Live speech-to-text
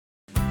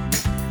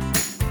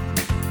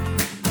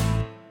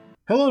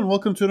Hello and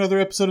welcome to another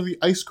episode of the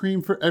Ice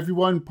Cream for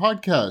Everyone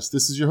podcast.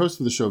 This is your host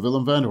for the show,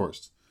 Willem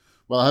Vanderhorst.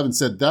 Well, I haven't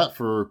said that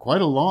for quite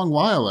a long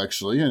while,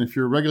 actually. And if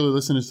you're a regular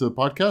listener to the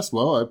podcast,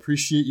 well, I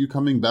appreciate you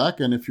coming back.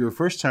 And if you're a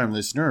first-time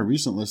listener, a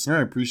recent listener,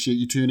 I appreciate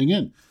you tuning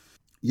in.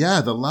 Yeah,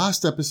 the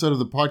last episode of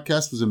the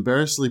podcast was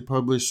embarrassingly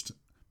published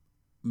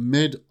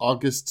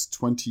mid-August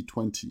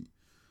 2020.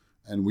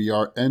 And we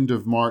are end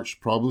of March,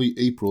 probably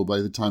April by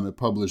the time I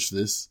publish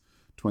this,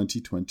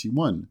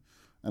 2021.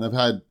 And I've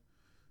had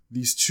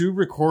these two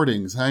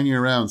recordings hanging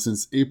around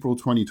since April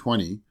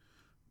 2020.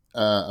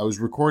 I was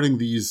recording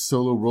these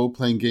solo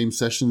role-playing game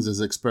sessions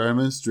as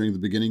experiments during the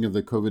beginning of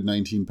the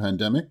COVID-19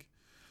 pandemic.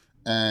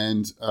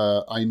 And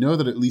I know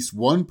that at least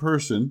one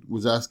person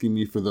was asking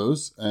me for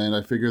those, and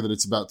I figure that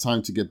it's about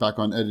time to get back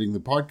on editing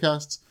the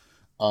podcast.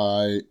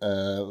 I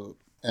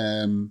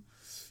am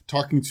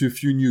talking to a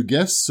few new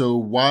guests, so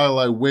while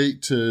I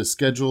wait to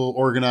schedule,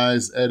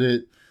 organize,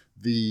 edit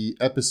the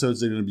episodes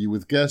that are going to be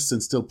with guests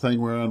and still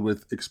playing around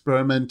with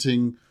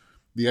experimenting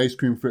the Ice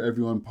Cream for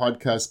Everyone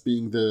podcast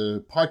being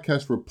the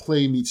podcast where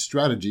play meets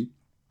strategy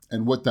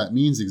and what that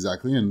means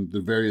exactly and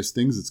the various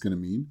things it's going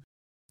to mean.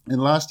 And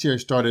last year I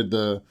started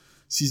the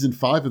season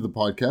 5 of the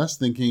podcast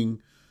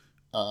thinking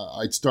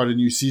I'd start a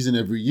new season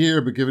every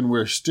year, but given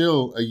we're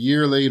still a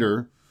year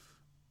later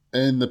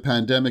in the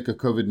pandemic of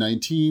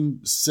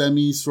COVID-19,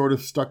 sort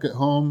of stuck at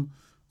home,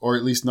 or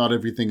at least not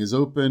everything is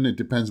open. It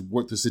depends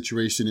what the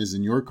situation is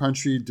in your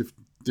country,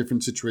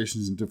 different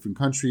situations in different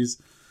countries.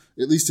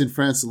 At least in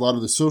France, a lot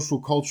of the social,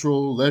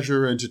 cultural,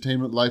 leisure,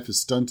 entertainment life is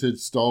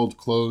stunted, stalled,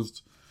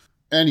 closed.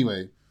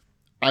 Anyway,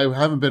 I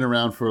haven't been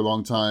around for a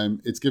long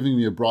time. It's giving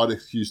me a broad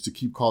excuse to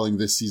keep calling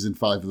this season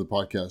 5 of the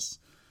podcast.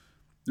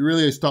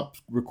 Really, I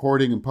stopped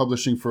recording and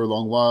publishing for a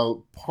long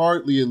while,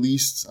 partly at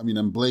least. I mean,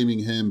 I'm blaming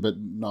him, but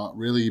not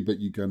really, but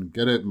you can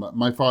get it.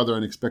 My father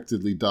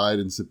unexpectedly died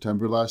in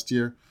September last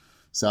year.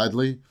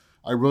 Sadly,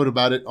 I wrote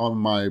about it on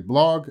my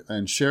blog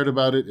and shared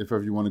about it if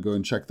ever you want to go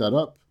and check that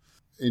up.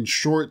 In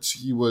short,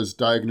 he was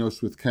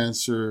diagnosed with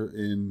cancer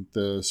in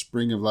the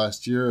spring of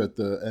last year at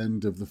the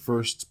end of the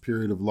first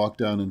period of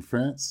lockdown in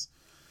France.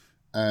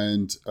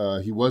 And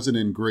he wasn't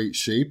in great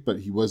shape, but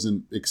he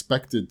wasn't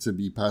expected to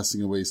be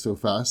passing away so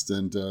fast.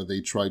 And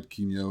they tried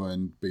chemo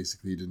and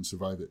basically didn't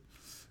survive it.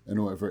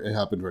 And whatever, it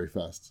happened very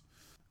fast.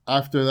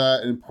 After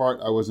that, in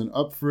part, I wasn't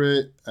up for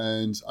it.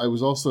 And I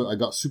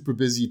got super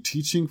busy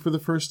teaching for the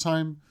first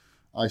time.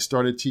 I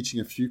started teaching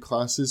a few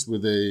classes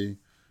with a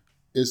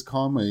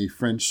ISCOM, a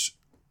French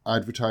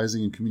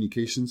advertising and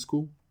communication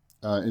school,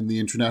 in the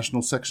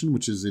international section,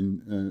 which is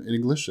in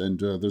English. And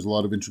there's a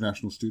lot of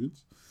international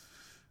students.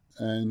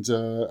 And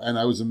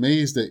I was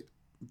amazed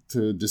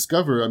to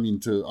discover,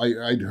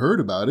 I'd heard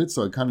about it,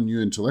 so I kind of knew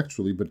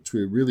intellectually, but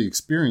to really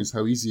experience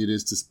how easy it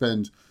is to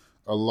spend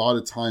a lot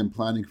of time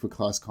planning for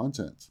class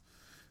content.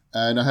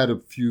 And I had a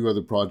few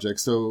other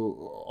projects.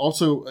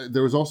 So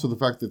there was also the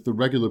fact that the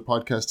regular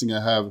podcasting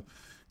I have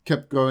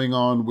kept going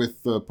on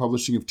with the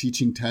publishing of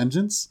Teaching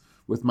Tangents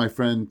with my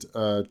friend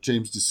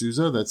James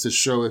D'Souza. That's his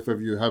show. If ever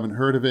you haven't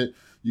heard of it,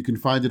 you can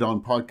find it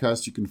on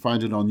podcast. You can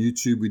find it on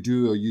YouTube. We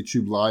do a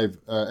YouTube live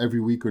every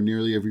week or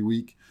nearly every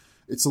week.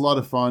 It's a lot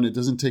of fun. It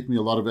doesn't take me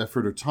a lot of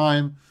effort or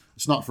time.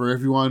 It's not for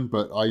everyone,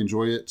 but I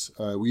enjoy it.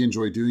 We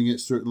enjoy doing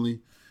it, certainly.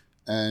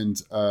 And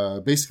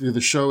basically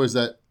the show is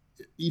that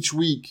each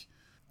week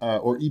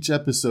or each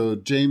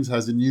episode, James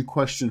has a new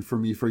question for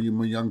me,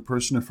 from a young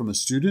person or from a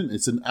student.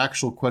 It's an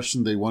actual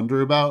question they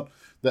wonder about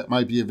that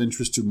might be of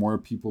interest to more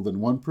people than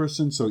one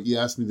person. So he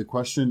asked me the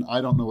question.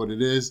 I don't know what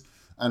it is,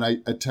 and I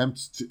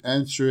attempt to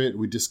answer it.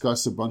 We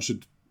discuss a bunch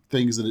of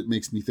things that it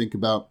makes me think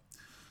about.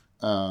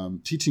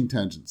 Teaching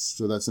Tangents.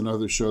 So that's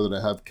another show that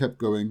I have kept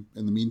going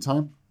in the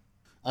meantime.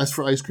 As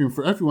for Ice Cream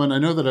for Everyone, I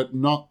know that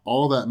not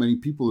all that many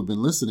people have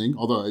been listening,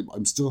 although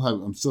I'm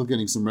still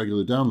getting some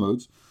regular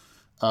downloads.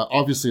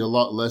 Obviously, a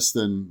lot less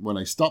than when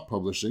I stopped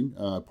publishing.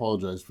 I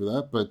apologize for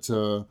that, but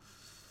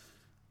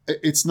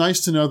it's nice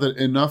to know that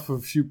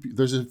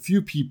there's a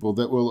few people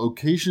that will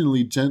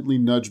occasionally gently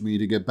nudge me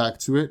to get back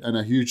to it, and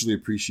I hugely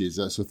appreciate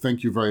that. So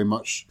thank you very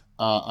much.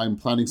 I'm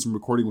planning some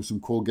recording with some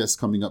cool guests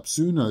coming up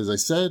soon, as I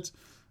said.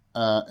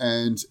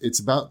 And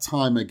it's about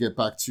time I get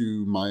back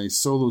to my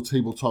solo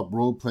tabletop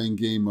role-playing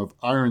game of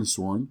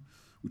Ironsworn,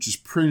 which is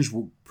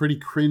pretty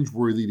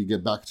cringe-worthy to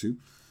get back to.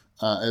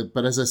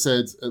 But as I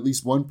said, at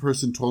least one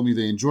person told me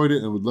they enjoyed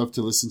it and would love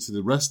to listen to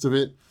the rest of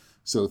it.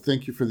 So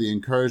thank you for the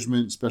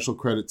encouragement. Special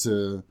credit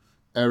to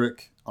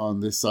Eric on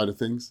this side of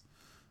things.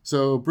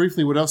 So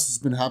briefly, what else has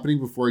been happening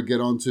before I get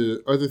on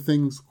to other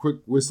things? Quick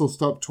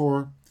whistle-stop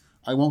tour.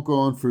 I won't go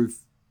on for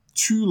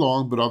too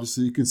long, but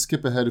obviously you can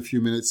skip ahead a few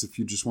minutes if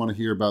you just want to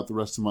hear about the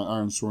rest of my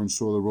Ironsworn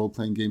solo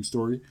role-playing game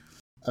story.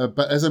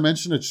 But as I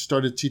mentioned, I just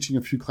started teaching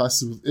a few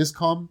classes with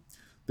ISCOM.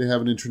 They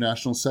have an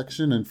international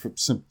section, and from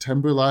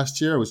September last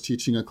year, I was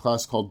teaching a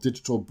class called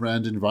Digital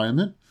Brand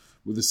Environment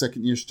with the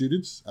second-year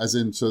students,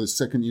 so the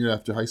second year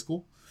after high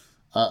school.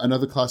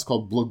 Another class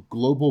called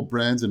Global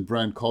Brands and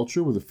Brand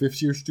Culture with the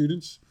fifth-year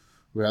students,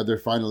 who had their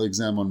final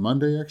exam on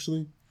Monday,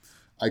 actually.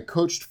 I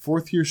coached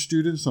fourth-year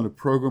students on a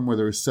program where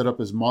they were set up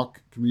as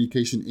mock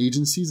communication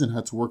agencies and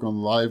had to work on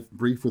live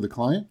brief with a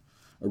client,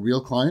 a real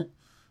client.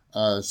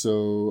 I was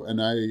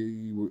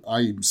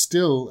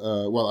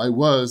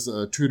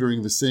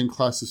tutoring the same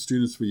class of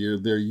students for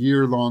their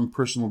year-long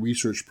personal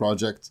research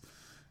project,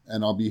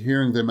 and I'll be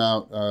hearing them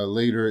out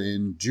later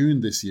in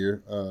June this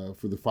year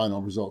for the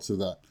final results of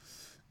that.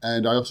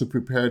 And I also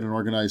prepared and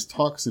organized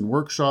talks and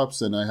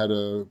workshops, and I had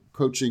a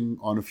coaching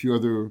on a few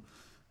other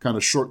kind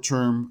of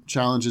short-term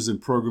challenges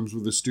and programs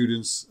with the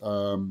students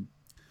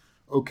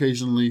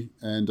occasionally,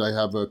 and I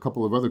have a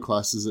couple of other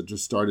classes that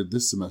just started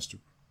this semester.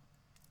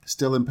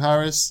 Still in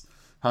Paris,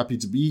 happy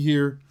to be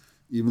here,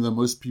 even though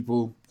most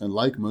people, I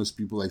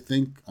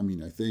think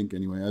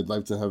anyway, I'd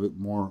like to have it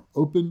more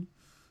open,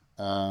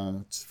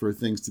 for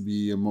things to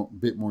be a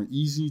bit more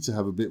easy, to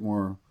have a bit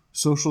more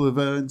social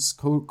events,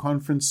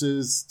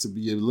 conferences, to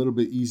be a little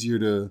bit easier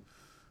to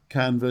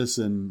canvas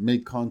and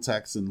make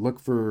contacts and look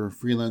for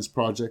freelance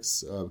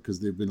projects because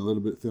they've been a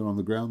little bit thin on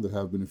the ground. There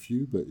have been a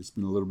few, but it's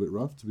been a little bit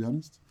rough, to be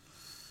honest.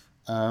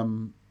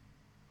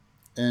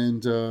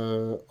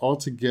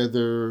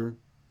 Altogether,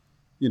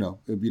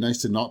 it'd be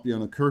nice to not be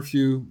on a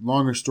curfew.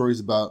 Longer stories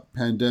about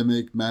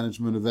pandemic,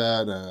 management of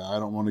that. I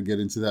don't want to get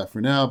into that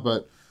for now,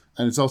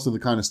 and it's also the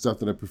kind of stuff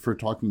that I prefer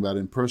talking about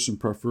in person,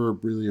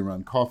 preferably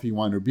around coffee,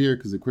 wine, or beer,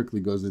 because it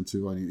quickly goes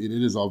into, it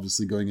is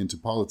obviously going into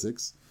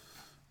politics.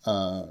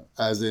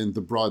 As in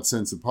the broad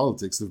sense of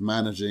politics, of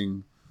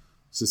managing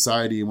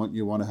society and what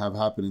you want to have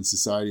happen in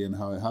society and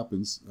how it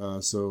happens.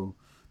 So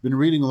been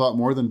reading a lot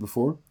more than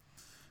before.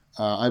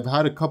 I've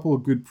had a couple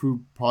of good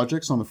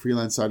projects on the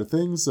freelance side of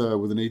things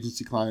with an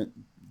agency client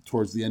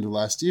towards the end of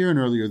last year and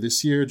earlier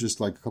this year, just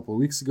like a couple of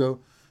weeks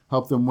ago.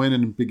 Helped them win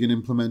and begin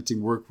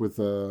implementing work with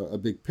a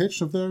big pitch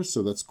of theirs,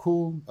 so that's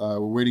cool. We're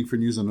waiting for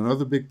news on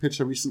another big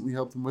pitch I recently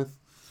helped them with.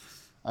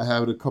 I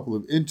had a couple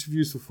of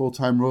interviews for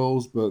full-time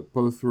roles, but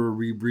both were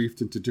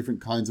rebriefed into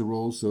different kinds of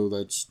roles, so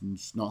that's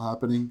not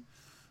happening.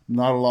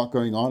 Not a lot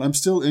going on. I'm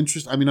still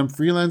interested. I'm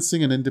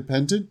freelancing and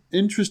independent,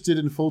 interested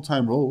in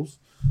full-time roles,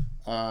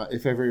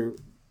 if ever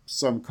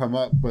some come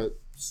up. But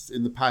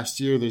in the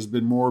past year, there's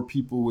been more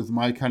people with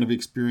my kind of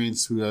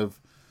experience who have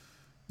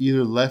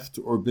either left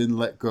or been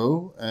let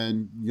go,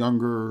 and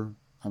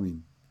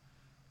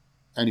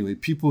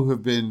people who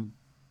have been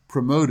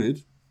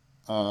promoted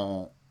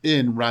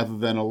in rather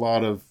than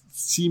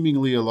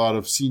seemingly a lot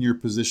of senior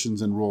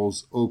positions and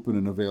roles open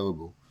and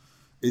available.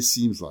 It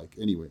seems like,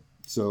 anyway.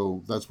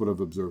 So that's what I've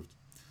observed.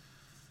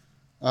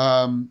 So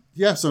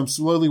I'm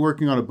slowly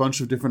working on a bunch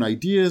of different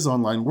ideas,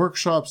 online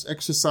workshops,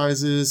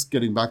 exercises,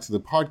 getting back to the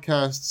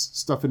podcasts,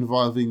 stuff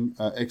involving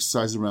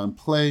exercise around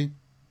play.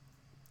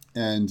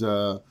 And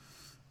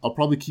I'll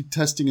probably keep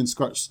testing and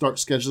start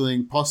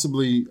scheduling,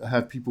 possibly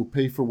have people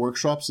pay for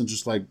workshops and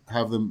just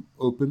have them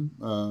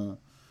open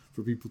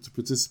for people to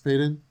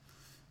participate in.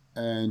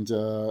 And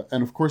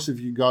of course, if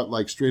you got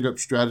straight up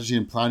strategy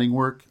and planning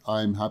work,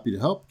 I'm happy to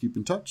help. Keep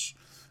in touch.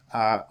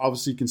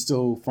 Obviously, you can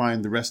still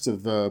find the rest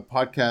of the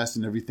podcast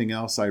and everything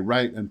else I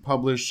write and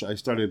publish. I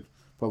started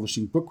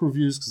publishing book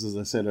reviews because, as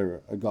I said,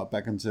 I got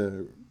back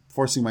into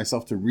forcing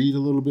myself to read a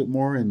little bit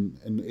more in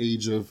an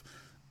age of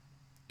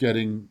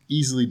getting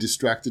easily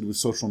distracted with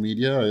social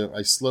media.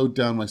 I slowed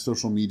down my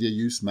social media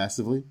use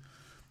massively.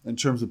 In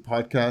terms of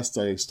podcasts,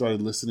 I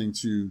started listening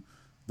to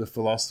the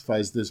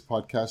Philosophize This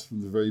podcast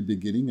from the very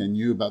beginning. I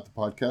knew about the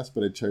podcast,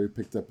 but I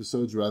cherry-picked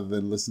episodes rather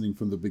than listening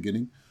from the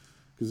beginning,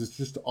 because it's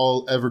just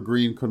all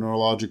evergreen,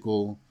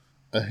 chronological,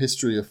 a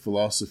history of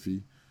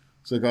philosophy.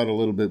 So I got a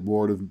little bit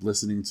bored of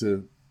listening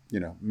to,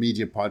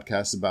 media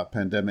podcasts about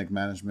pandemic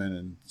management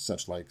and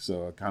such like.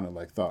 So I kind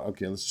of thought,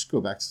 okay, let's just go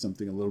back to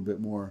something a little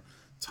bit more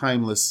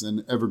timeless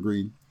and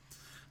evergreen,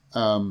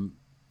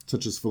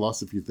 such as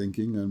philosophy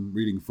thinking. I'm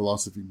reading a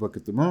philosophy book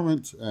at the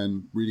moment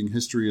and reading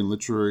history and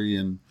literary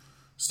and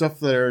stuff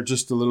there,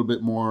 just a little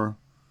bit more.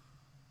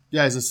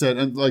 Yeah, as I said,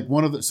 and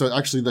so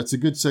actually that's a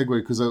good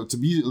segue, because to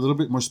be a little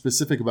bit more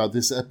specific about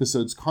this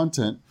episode's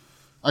content,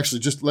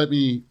 actually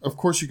of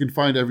course you can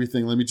find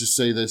everything. Let me just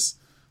say this.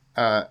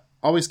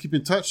 Always keep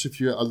in touch.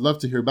 I'd love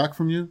to hear back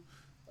from you.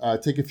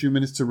 Take a few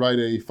minutes to write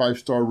a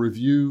 5-star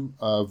review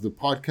of the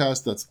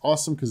podcast. That's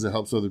awesome because it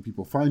helps other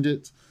people find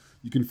it.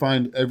 You can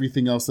find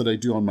everything else that I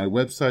do on my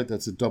website.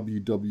 That's at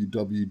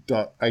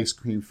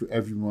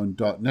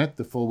www.icecreamforeveryone.net.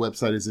 The full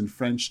website is in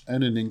French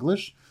and in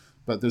English,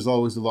 but there's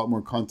always a lot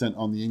more content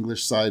on the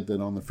English side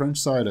than on the French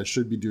side. I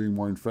should be doing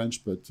more in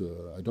French, but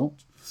I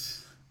don't.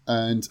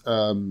 And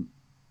on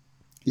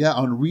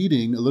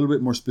reading, a little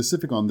bit more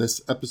specific on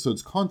this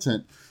episode's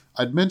content,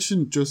 I'd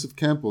mentioned Joseph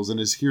Campbell's and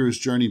his hero's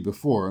journey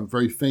before,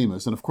 very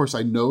famous. And of course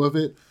I know of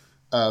it,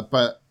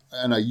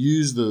 and I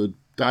use the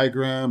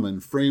diagram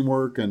and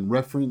framework and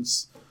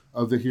reference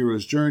of the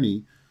hero's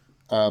journey,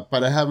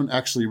 but I haven't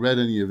actually read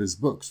any of his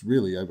books,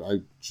 really.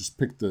 I just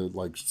picked the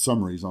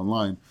summaries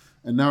online.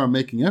 And now I'm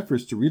making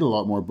efforts to read a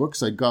lot more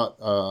books. I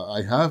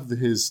have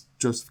his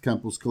Joseph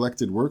Campbell's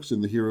collected works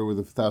in The Hero with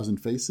 1,000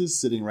 Faces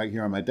sitting right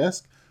here on my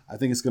desk. I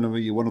think it's going to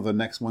be one of the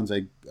next ones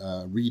I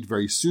read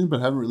very soon,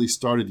 but haven't really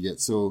started yet.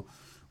 So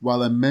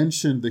while I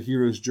mentioned the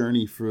hero's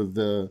journey for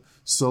the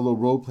solo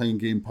role-playing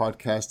game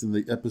podcast in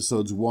the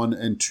episodes 1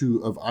 and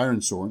 2 of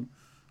Ironsworn,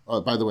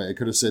 by the way, I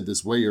could have said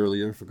this way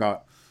earlier,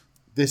 forgot.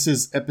 This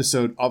is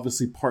episode,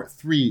 obviously, part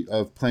 3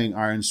 of playing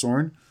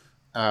Ironsworn.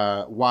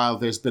 While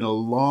there's been a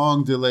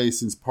long delay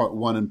since part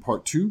 1 and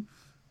part 2,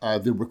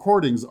 the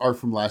recordings are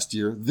from last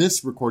year.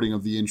 This recording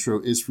of the intro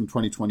is from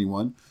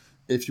 2021.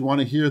 If you want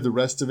to hear the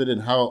rest of it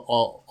and how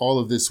all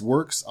of this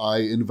works, I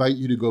invite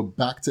you to go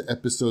back to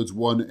episodes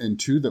 1 and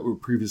 2 that were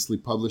previously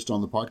published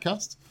on the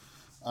podcast,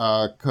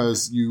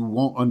 because you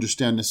won't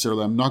understand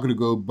necessarily. I'm not going to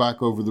go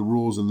back over the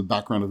rules and the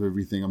background of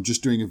everything. I'm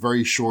just doing a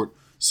very short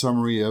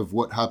summary of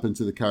what happened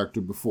to the character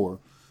before,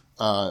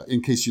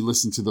 in case you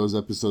listened to those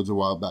episodes a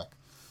while back.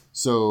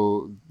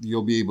 So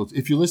you'll be able to,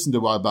 if you listened a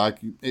while back,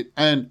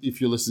 and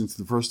if you're listening to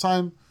the first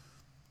time,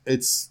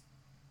 it's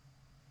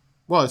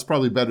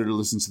probably better to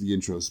listen to the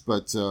intros,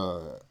 but,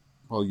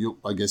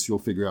 I guess you'll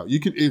figure out. You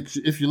can,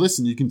 if you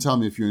listen, you can tell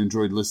me if you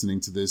enjoyed listening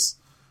to this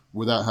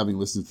without having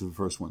listened to the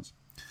first ones.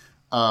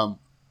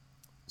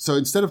 So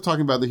instead of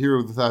talking about the Hero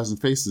of the Thousand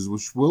Faces,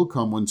 which will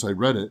come once I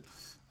read it,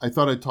 I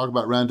thought I'd talk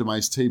about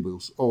randomized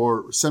tables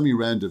or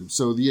semi-random.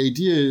 So the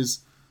idea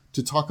is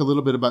to talk a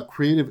little bit about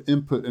creative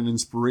input and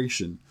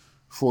inspiration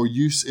for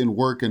use in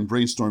work and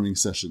brainstorming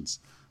sessions.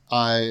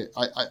 I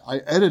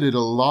edited a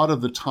lot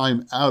of the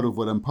time out of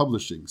what I'm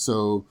publishing.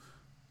 So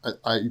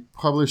I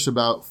publish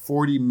about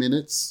 40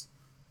 minutes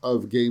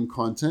of game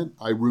content.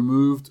 I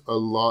removed a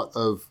lot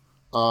of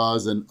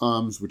ahs and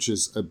ums, which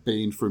is a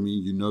bane for me.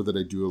 You know that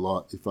I do a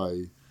lot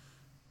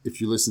if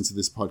you listen to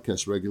this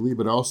podcast regularly,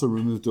 but I also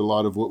removed a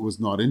lot of what was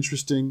not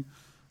interesting.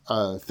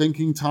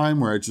 Thinking time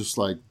where I just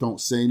don't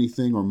say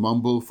anything or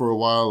mumble for a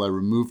while. I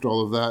removed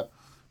all of that.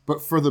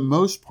 But for the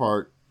most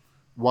part,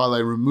 while I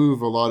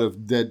remove a lot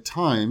of dead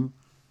time,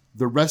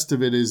 the rest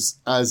of it is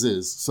as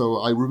is. So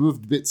I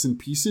removed bits and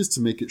pieces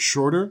to make it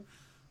shorter,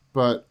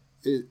 but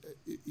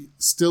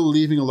still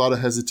leaving a lot of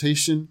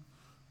hesitation,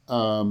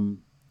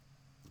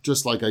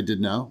 just like I did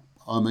now,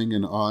 umming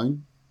and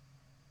ahhing.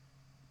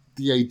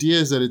 The idea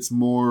is that it's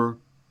more,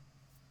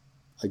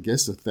 I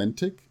guess,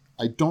 authentic.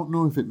 I don't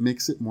know if it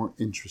makes it more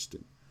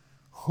interesting.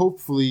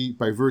 Hopefully,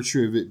 by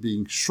virtue of it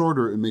being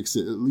shorter, it makes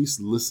it at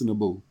least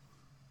listenable,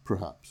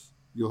 perhaps.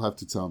 You'll have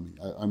to tell me.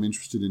 I'm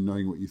interested in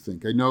knowing what you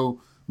think. I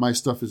know my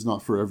stuff is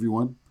not for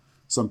everyone.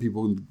 Some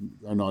people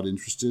are not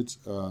interested,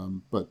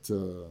 but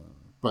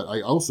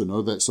I also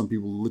know that some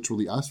people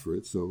literally ask for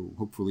it. So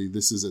hopefully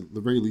this is at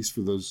the very least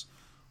for those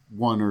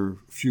one or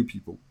few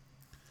people.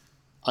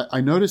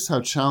 I noticed how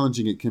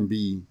challenging it can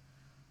be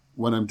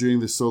when I'm doing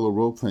this solo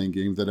role-playing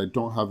game that I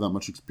don't have that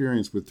much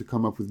experience with to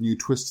come up with new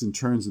twists and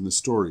turns in the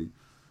story.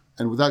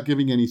 And without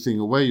giving anything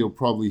away, you'll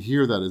probably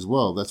hear that as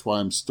well. That's why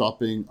I'm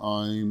stopping.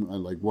 I'm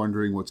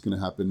wondering what's going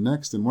to happen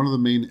next. And one of the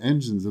main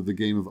engines of the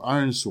game of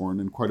Ironsworn,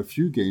 and quite a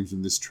few games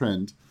in this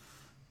trend,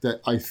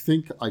 that I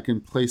think I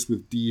can place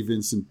with D.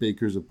 Vincent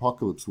Baker's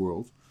Apocalypse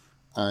World,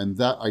 and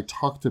that I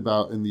talked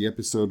about in the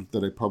episode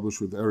that I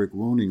published with Eric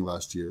Woning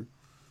last year.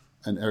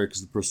 And Eric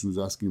is the person who's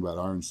asking about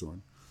Ironsworn.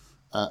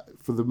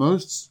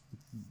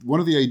 One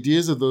of the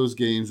ideas of those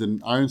games,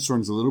 and Ironsworn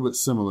is a little bit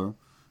similar,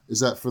 is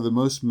that for the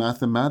most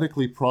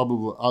mathematically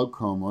probable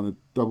outcome on a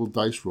double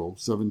dice roll,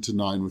 7 to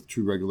 9 with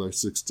 2 regular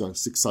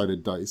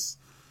six-sided dice,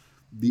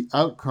 the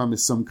outcome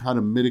is some kind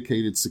of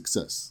mitigated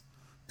success.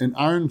 In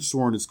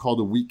Ironsworn, it's called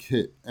a weak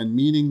hit, and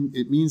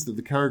it means that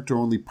the character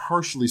only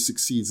partially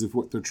succeeds with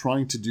what they're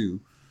trying to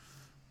do,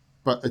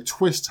 but a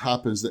twist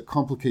happens that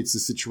complicates the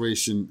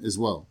situation as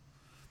well.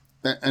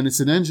 And it's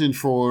an engine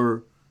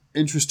for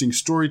interesting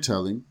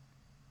storytelling,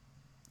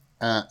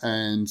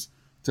 and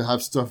to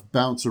have stuff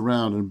bounce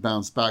around and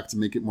bounce back to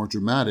make it more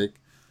dramatic.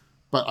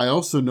 But I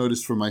also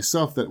noticed for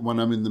myself that when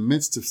I'm in the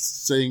midst of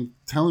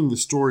telling the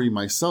story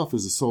myself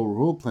as a solo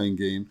role-playing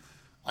game,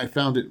 I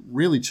found it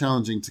really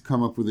challenging to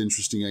come up with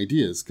interesting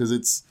ideas,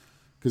 because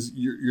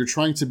you're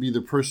trying to be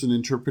the person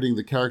interpreting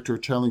the character,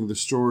 telling the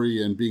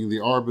story, and being the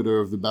arbiter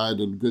of the bad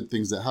and good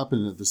things that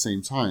happen at the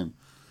same time.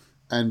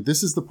 And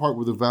this is the part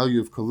where the value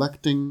of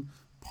collecting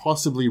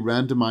possibly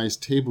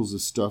randomized tables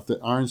of stuff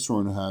that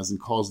Ironsworn has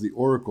and calls the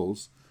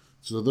oracles.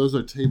 So those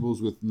are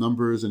tables with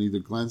numbers, and either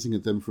glancing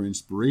at them for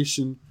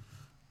inspiration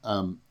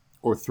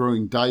or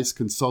throwing dice,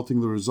 consulting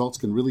the results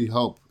can really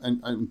help.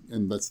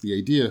 And that's the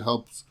idea,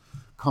 helps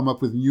come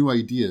up with new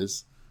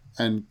ideas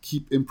and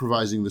keep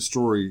improvising the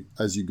story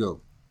as you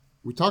go.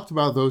 We talked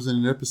about those in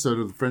an episode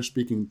of the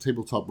French-speaking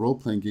tabletop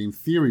role-playing game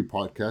theory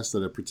podcast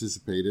that I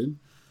participated in.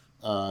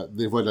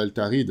 Des Voix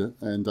d'Altaride,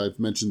 and I've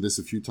mentioned this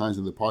a few times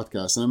in the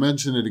podcast, and I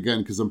mention it again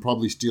because I'm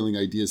probably stealing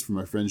ideas from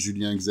my friend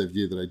Julien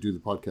Xavier that I do the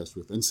podcast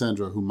with, and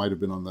Sandra, who might have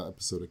been on that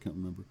episode, I can't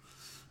remember.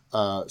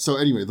 So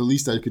anyway, the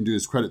least I can do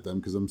is credit them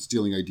because I'm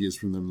stealing ideas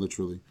from them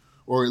literally,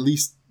 or at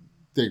least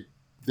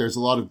there's a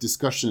lot of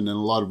discussion and a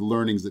lot of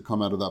learnings that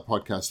come out of that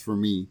podcast for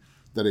me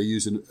that I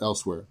use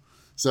elsewhere.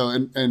 So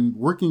and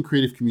working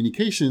creative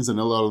communications, and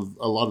a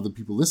lot of the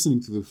people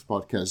listening to this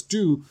podcast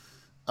do.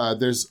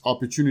 There's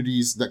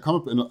opportunities that come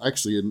up in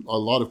a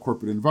lot of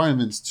corporate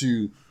environments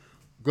to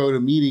go to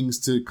meetings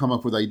to come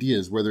up with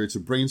ideas, whether it's a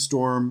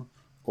brainstorm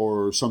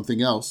or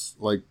something else,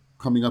 like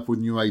coming up with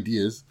new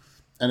ideas.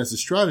 And as a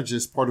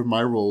strategist, part of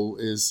my role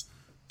is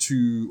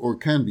to, or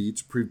can be,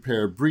 to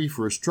prepare a brief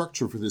or a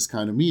structure for this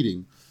kind of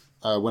meeting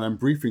when I'm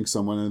briefing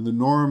someone. And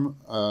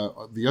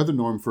the other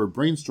norm for a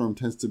brainstorm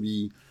tends to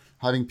be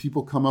having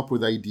people come up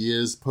with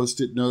ideas,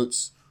 post-it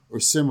notes, or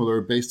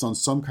similar based on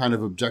some kind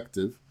of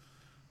objective.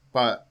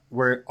 But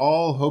we're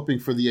all hoping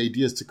for the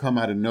ideas to come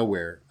out of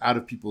nowhere, out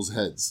of people's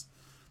heads.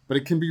 But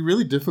it can be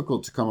really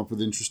difficult to come up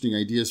with interesting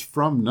ideas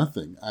from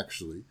nothing,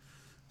 actually.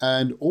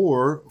 And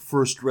or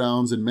first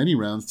rounds and many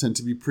rounds tend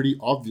to be pretty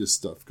obvious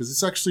stuff because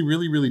it's actually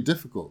really, really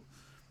difficult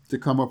to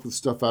come up with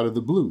stuff out of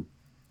the blue.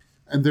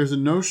 And there's a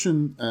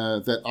notion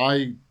that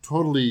I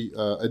totally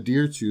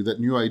adhere to, that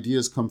new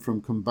ideas come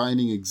from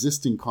combining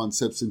existing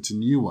concepts into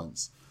new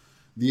ones.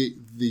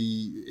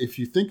 If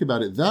you think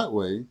about it that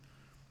way,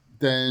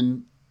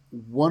 then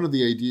one of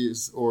the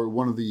ideas or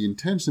one of the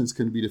intentions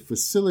can be to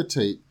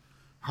facilitate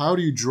how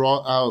do you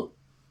draw out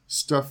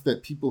stuff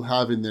that people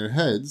have in their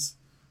heads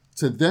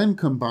to then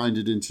combine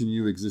it into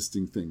new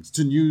existing things,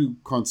 to new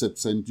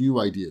concepts and new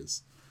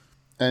ideas.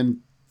 And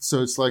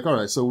so it's like, all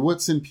right, so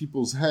what's in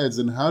people's heads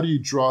and how do you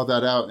draw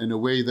that out in a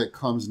way that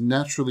comes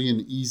naturally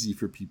and easy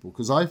for people?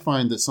 Because I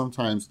find that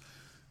sometimes,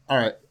 all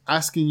right,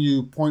 asking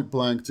you point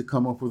blank to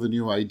come up with a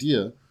new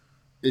idea,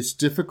 it's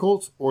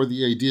difficult or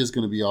the idea is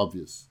going to be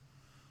obvious.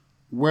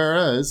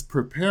 Whereas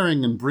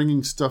preparing and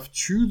bringing stuff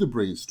to the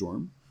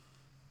brainstorm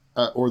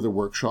or the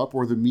workshop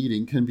or the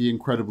meeting can be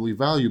incredibly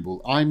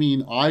valuable. I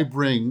mean, I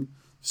bring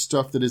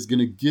stuff that is going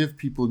to give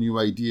people new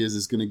ideas,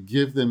 is going to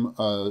give them,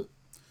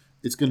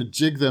 it's going to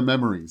jig their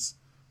memories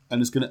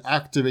and it's going to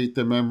activate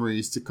their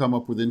memories to come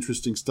up with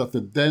interesting stuff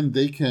that then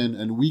they can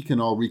and we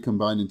can all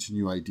recombine into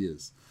new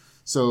ideas.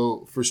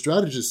 So for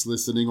strategists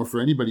listening or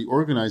for anybody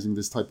organizing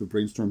this type of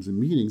brainstorms and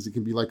meetings, it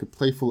can be like a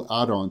playful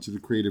add-on to the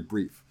creative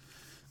brief.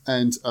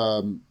 And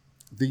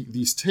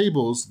these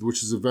tables,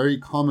 which is a very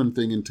common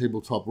thing in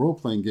tabletop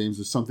role-playing games,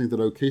 is something that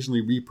I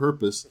occasionally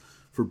repurpose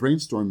for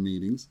brainstorm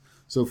meetings.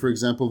 So, for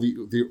example,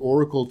 the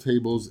Oracle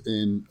tables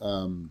in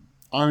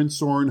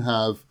Ironsworn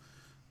have,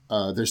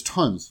 there's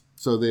tons.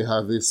 So they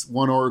have this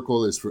one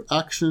Oracle is for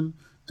action,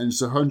 and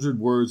it's 100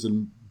 words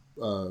and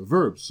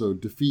verbs. So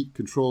defeat,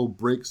 control,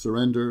 break,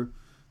 surrender.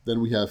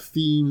 Then we have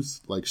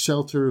themes like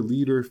shelter,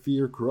 leader,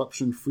 fear,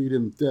 corruption,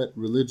 freedom, debt,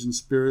 religion,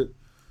 spirit.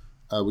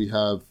 We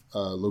have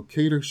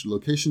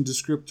location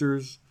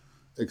descriptors,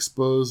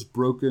 exposed,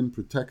 broken,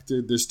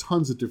 protected. There's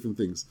tons of different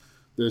things.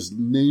 There's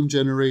name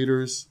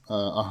generators,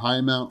 a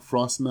high mount,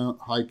 frost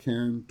mount, high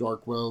cairn,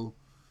 darkwell,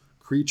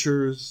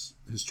 creatures,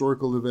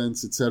 historical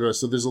events, etc.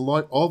 So there's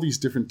all these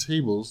different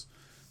tables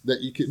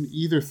that you can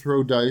either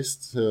throw dice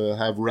to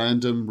have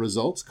random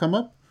results come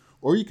up,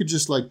 or you could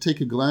just like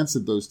take a glance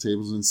at those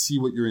tables and see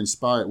what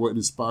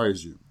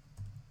inspires you.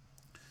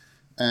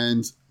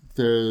 And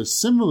there's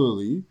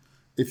similarly,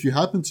 if you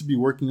happen to be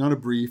working on a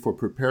brief or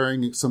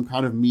preparing some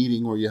kind of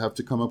meeting or you have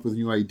to come up with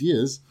new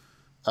ideas,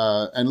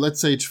 and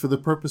let's say for the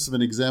purpose of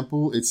an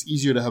example, it's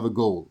easier to have a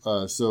goal.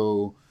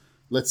 So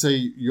let's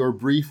say your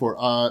brief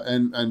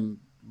and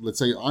let's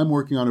say I'm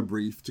working on a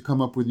brief to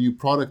come up with new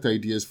product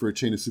ideas for a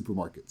chain of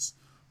supermarkets.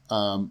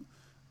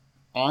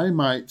 I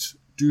might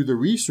do the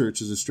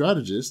research as a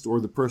strategist or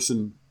the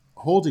person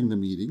holding the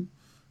meeting,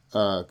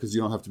 because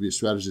you don't have to be a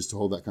strategist to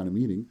hold that kind of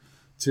meeting,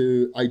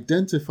 to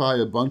identify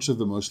a bunch of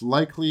the most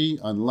likely,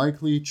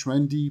 unlikely,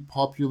 trendy,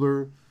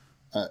 popular,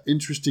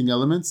 interesting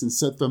elements and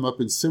set them up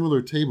in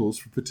similar tables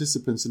for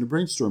participants in a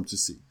brainstorm to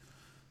see.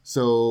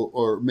 So,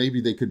 or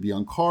maybe they could be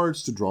on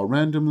cards to draw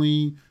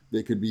randomly.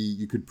 They could be,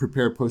 you could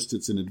prepare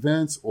post-its in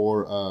advance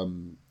or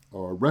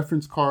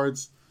reference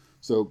cards.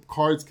 So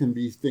cards can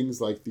be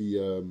things like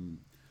the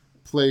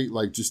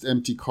like just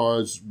empty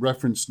cards,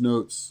 reference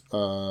notes,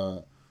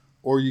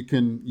 or you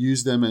can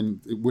use them,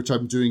 and which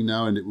I'm doing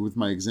now, and with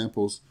my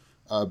examples,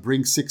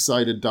 bring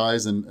six-sided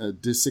dice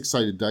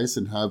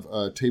and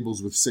have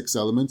tables with 6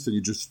 elements, and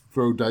you just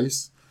throw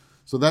dice.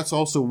 So that's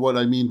also what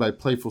I mean by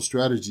playful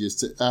strategy, is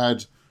to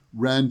add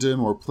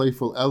random or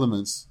playful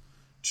elements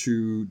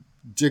to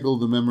jiggle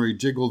the memory,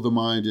 jiggle the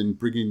mind, and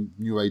bringing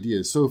new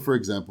ideas. So, for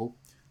example,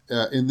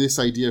 in this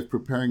idea of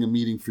preparing a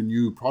meeting for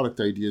new product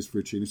ideas for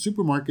a chain of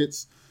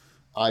supermarkets,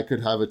 I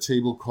could have a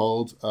table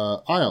called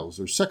aisles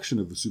or section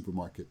of the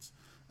supermarket.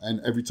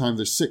 And every time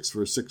there's 6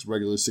 for a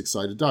regular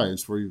 6-sided die.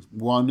 It's for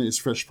 1 is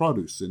fresh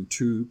produce, and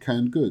 2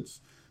 canned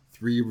goods,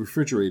 3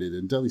 refrigerated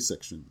and deli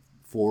section,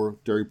 4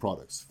 dairy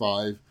products,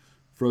 5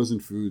 frozen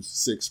foods,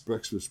 6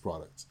 breakfast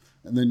products.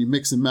 And then you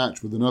mix and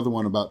match with another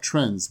one about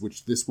trends,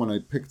 which this one I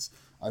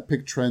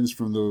picked trends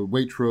from the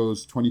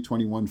Waitrose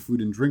 2021 Food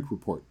and Drink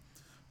Report.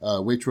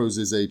 Waitrose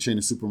is a chain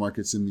of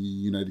supermarkets in the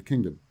United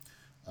Kingdom,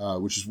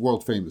 which is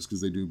world famous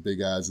because they do big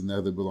ads, and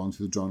now they belong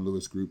to the John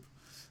Lewis Group.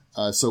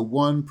 So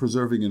 1,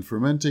 preserving and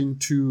fermenting.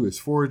 2 is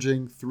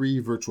foraging. 3,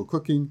 virtual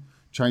cooking.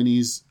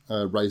 Chinese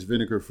rice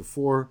vinegar for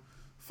 4.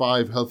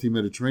 5, healthy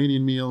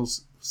Mediterranean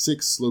meals.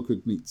 6,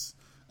 slow-cooked meats.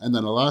 And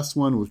then a last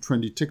one with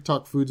trendy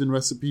TikTok foods and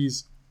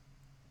recipes.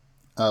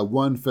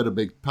 1 feta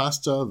baked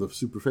pasta, the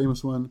super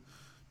famous one.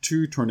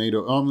 2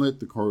 tornado omelet,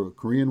 the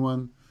Korean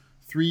one.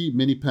 3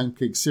 mini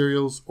pancake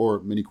cereals or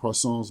mini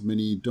croissants,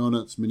 mini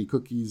donuts, mini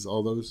cookies,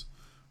 all those.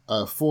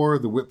 4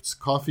 the whipped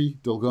coffee,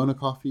 Dalgona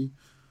coffee.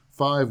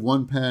 5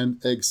 one pan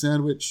egg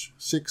sandwich.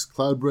 6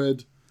 cloud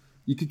bread.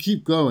 You could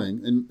keep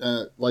going, and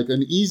like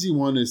an easy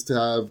one is to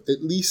have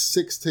at least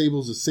 6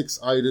 tables of 6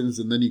 items,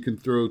 and then you can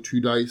throw 2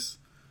 dice.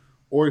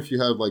 Or if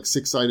you have like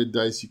 6-sided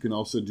dice, you can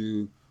also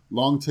do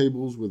long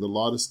tables with a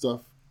lot of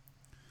stuff.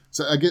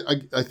 So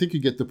I think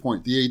you get the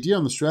point. The idea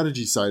on the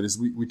strategy side is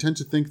we tend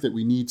to think that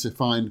we need to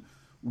find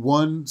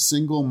one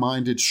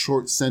single-minded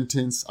short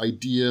sentence,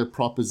 idea,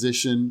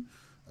 proposition,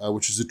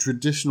 which is a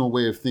traditional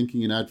way of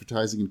thinking in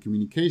advertising and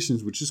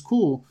communications, which is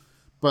cool.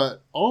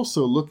 But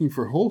also looking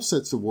for whole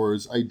sets of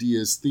words,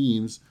 ideas,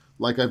 themes,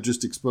 like I've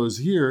just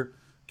exposed here,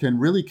 can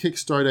really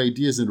kickstart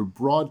ideas in a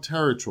broad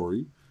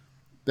territory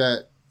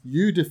that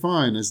you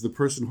define as the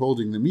person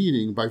holding the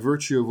meeting by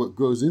virtue of what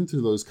goes into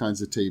those kinds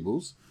of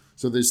tables.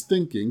 So there's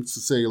thinking to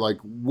say, like,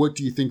 what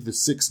do you think the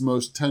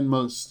 10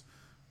 most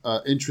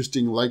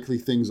interesting likely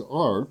things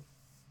are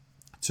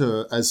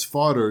as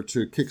fodder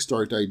to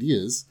kickstart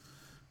ideas.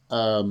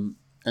 And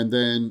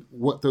then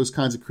what those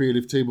kinds of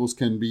creative tables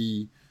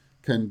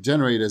can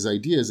generate as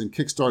ideas and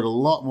kickstart a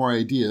lot more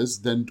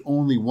ideas than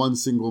only one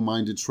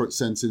single-minded short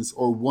sentence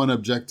or one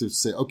objective to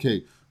say,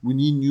 okay, we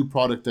need new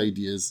product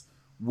ideas.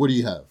 What do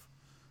you have?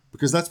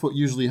 Because that's what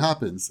usually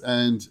happens.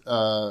 And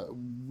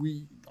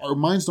our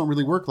minds don't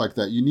really work like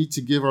that. You need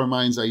to give our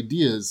minds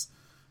ideas.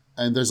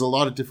 And there's a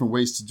lot of different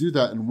ways to do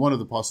that. And one of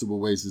the possible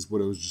ways is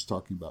what I was just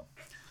talking about.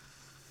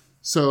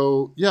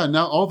 So, yeah,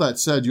 now all that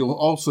said, you'll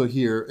also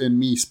hear in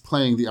me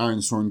playing the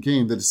Ironsworn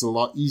game that it's a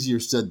lot easier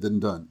said than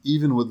done.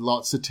 Even with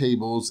lots of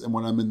tables, and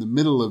when I'm in the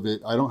middle of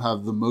it, I don't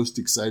have the most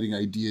exciting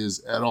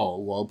ideas at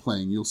all while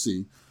playing, you'll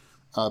see.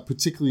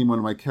 Particularly when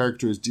my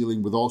character is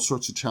dealing with all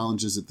sorts of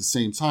challenges at the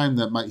same time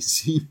that might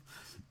seem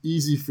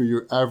easy for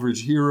your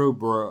average hero,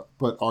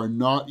 but are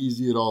not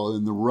easy at all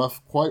in the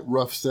quite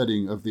rough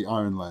setting of the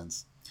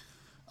Ironlands.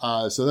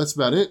 So that's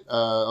about it.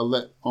 I'll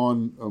let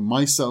on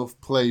myself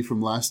play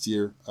from last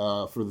year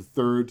for the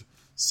 3rd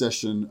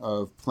session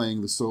of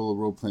playing the solo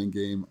role-playing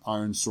game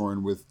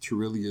Ironsworn with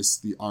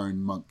Turilius the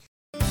Iron Monk.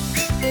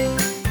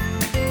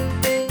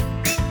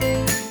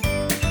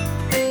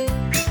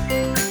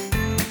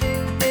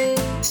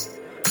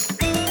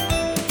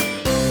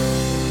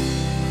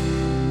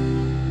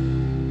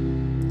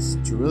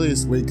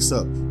 Turilius wakes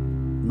up,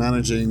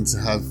 managing to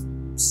have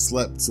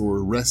slept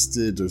or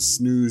rested or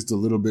snoozed a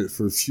little bit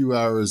for a few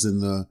hours in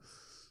the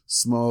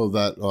small in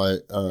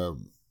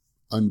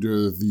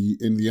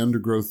the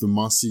undergrowth, the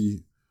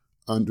mossy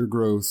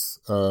undergrowth,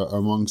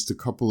 amongst a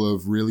couple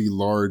of really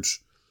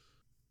large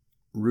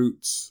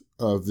roots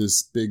of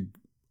this big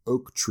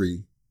oak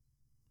tree.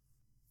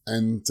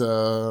 And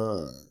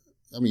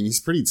he's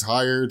pretty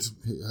tired.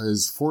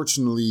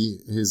 Fortunately,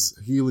 his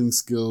healing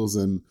skills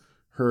and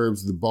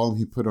herbs, the balm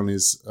he put on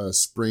his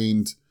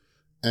sprained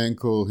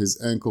ankle,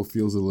 his ankle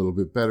feels a little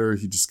bit better.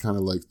 He just kind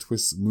of like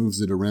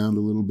moves it around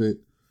a little bit.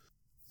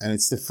 And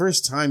it's the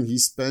first time he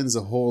spends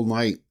a whole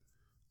night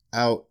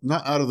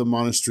not out of the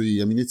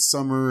monastery. I mean, it's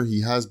summer.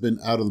 He has been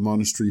out of the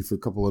monastery for a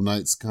couple of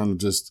nights, kind of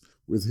just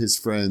with his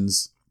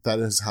friends. That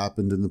has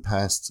happened in the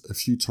past a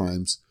few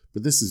times,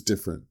 but this is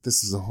different.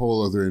 This is a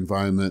whole other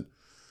environment.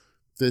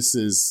 This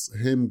is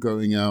him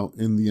going out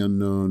in the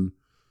unknown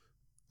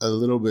a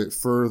little bit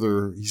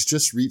further. He's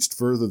just reached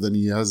further than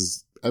he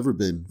has ever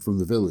been from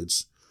the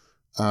village,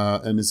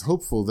 and is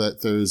hopeful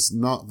that there's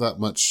not that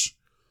much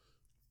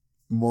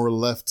more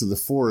left to the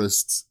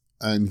forest,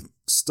 and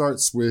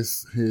starts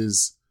with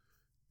his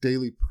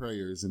daily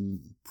prayers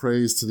and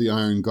prays to the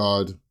Iron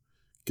God,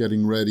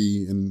 getting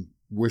ready, and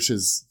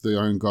wishes the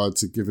Iron God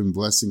to give him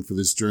blessing for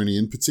this journey,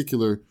 in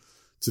particular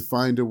to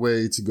find a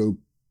way to go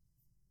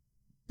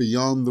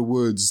beyond the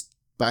woods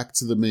back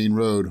to the main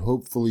road,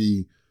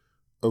 hopefully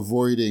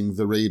avoiding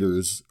the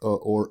raiders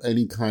or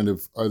any kind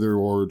of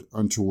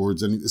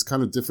untowards. And it's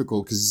kind of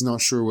difficult because he's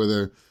not sure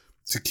whether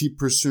to keep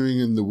pursuing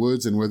in the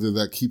woods and whether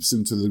that keeps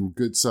him to the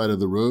good side of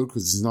the road,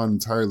 because he's not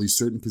entirely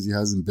certain because he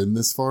hasn't been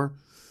this far,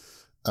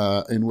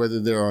 and whether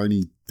there are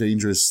any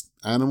dangerous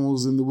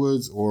animals in the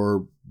woods,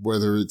 or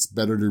whether it's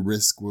better to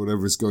risk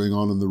whatever's going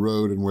on the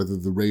road and whether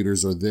the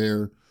raiders are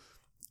there.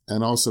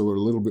 And also a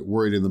little bit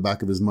worried in the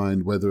back of his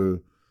mind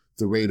whether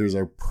the raiders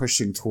are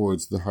pushing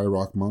towards the High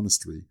Rock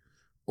Monastery,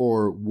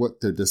 or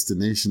what their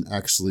destination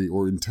actually,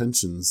 or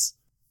intentions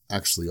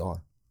actually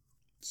are.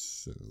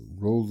 So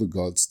roll the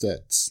god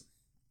stats.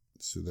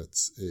 So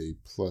that's a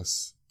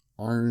plus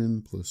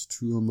iron, plus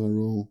 2 on my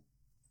roll.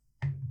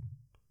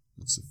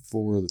 That's a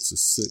 4, that's a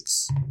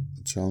 6.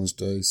 Challenge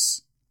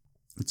dice.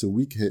 It's a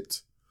weak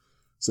hit.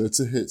 So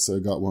it's a hit, so I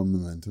got 1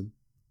 momentum.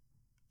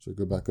 So I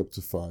go back up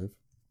to 5.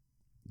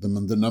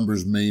 The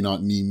numbers may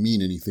not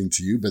mean anything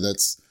to you, but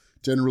that's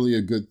generally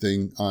a good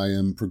thing. I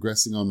am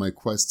progressing on my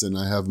quest and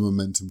I have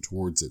momentum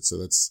towards it. So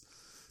that's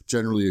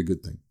generally a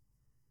good thing.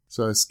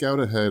 So I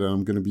scout ahead and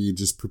I'm going to be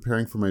just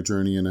preparing for my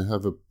journey, and I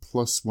have a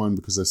 +1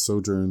 because I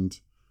sojourned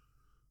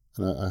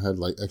And I had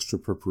like extra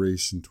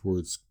preparation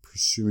towards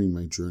pursuing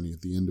my journey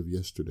at the end of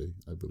yesterday,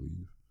 I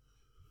believe.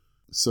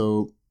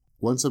 So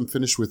once I'm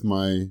finished with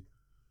my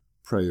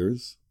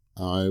prayers,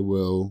 I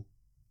will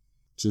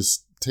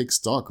just take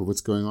stock of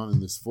what's going on in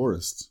this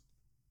forest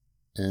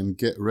and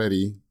get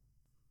ready.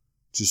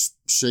 Just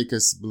shake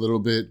us a little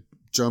bit,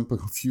 jump a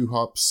few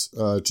hops,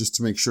 just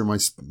to make sure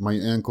my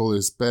ankle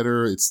is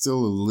better. It's still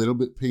a little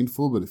bit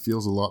painful, but it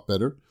feels a lot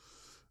better.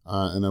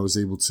 And I was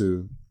able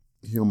to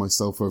heal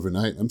myself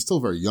overnight. I'm still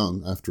very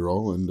young after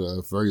all, and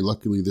very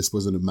luckily this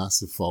wasn't a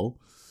massive fall.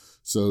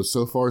 So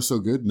far so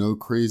good. No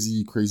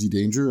crazy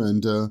danger,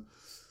 and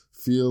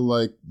feel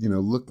like,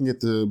 looking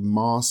at the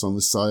moss on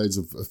the sides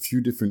of a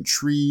few different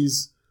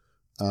trees,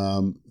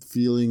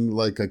 feeling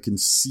like I can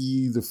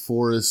see the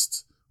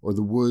forest or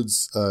the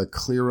woods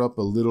clear up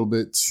a little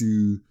bit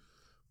to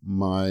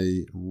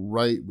my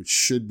right, which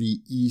should be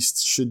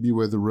east, should be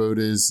where the road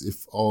is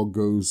if all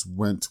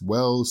went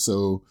well.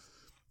 So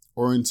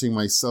orienting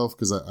myself,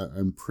 because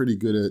I'm pretty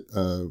good at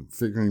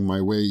figuring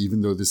my way,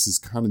 even though this is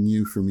kind of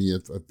new for me.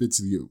 I've been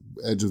to the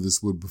edge of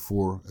this wood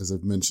before, as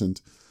I've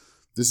mentioned.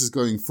 This is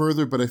going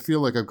further, but I feel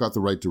like I've got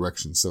the right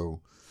direction.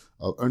 So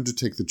I'll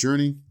undertake the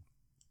journey.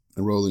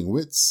 A rolling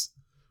wits,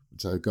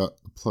 which I got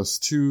a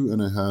 +2,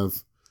 and I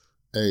have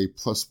a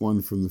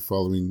 +1 from the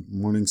following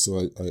morning.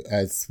 So I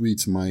add 3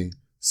 to my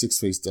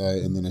 6-face die,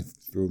 and then I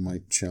throw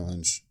my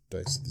challenge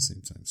dice at the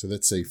same time. So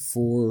that's a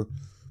 4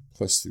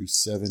 + 3,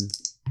 7,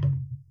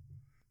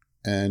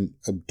 and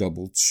a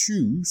double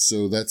 2.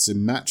 So that's a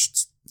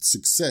matched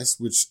success,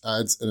 which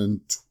adds a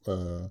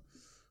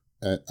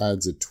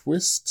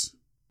twist.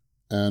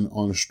 And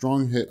on a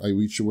strong hit, I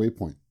reach a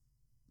waypoint.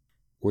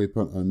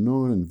 Waypoint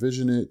unknown,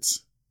 envision it,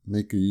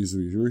 make a user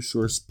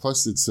resource.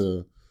 Plus, it's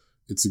a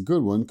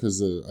good one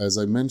because, as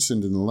I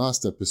mentioned in the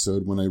last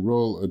episode, when I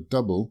roll a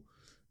double,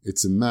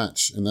 it's a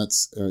match, and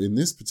that's in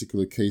this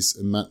particular case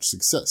a match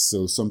success.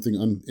 So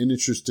something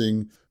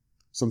interesting,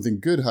 something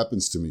good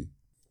happens to me.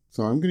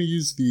 So I'm going to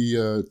use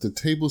the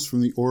tables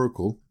from the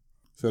Oracle.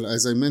 So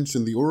as I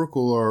mentioned, the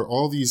Oracle are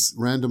all these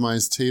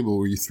randomized table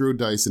where you throw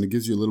dice and it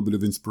gives you a little bit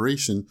of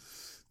inspiration.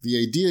 The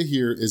idea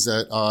here is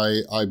that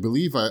I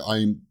believe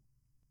I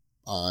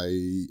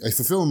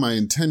fulfill my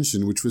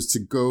intention, which was to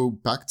go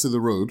back to the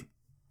road,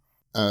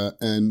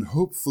 and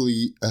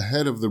hopefully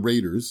ahead of the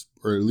raiders,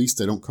 or at least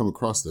I don't come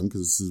across them,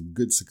 because this is a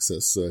good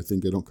success, so I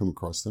think I don't come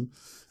across them.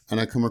 And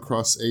I come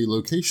across a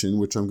location,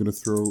 which I'm going to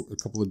throw a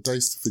couple of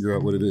dice to figure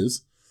out what it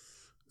is.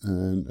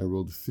 And I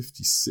rolled a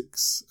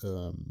 56,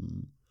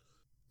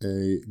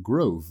 a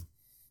grove.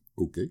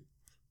 Okay.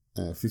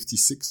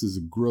 56 is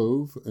a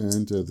grove,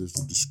 and there's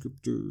a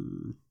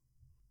descriptor,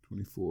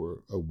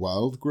 24, a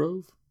wild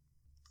grove.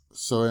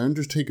 So I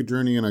undertake a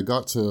journey, and I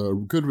got to a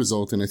good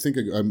result, and I think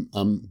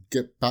I'm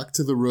get back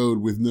to the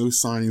road with no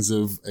signs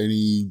of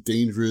any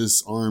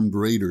dangerous armed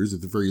raiders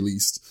at the very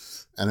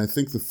least. And I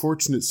think the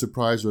fortunate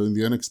surprise or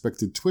the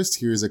unexpected twist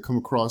here is I come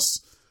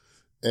across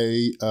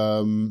a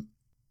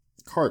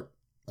cart,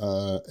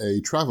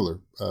 a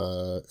traveler.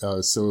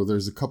 So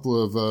there's a couple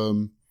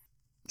of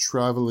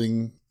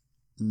traveling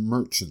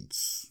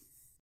merchants,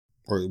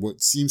 or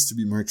what seems to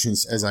be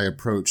merchants, as I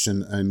approach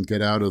and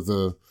get out of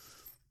the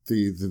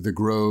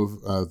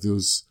grove,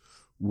 those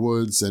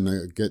woods, and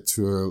I get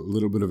to a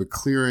little bit of a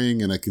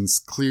clearing, and I can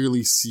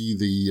clearly see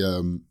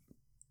the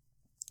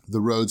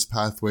road's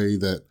pathway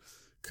that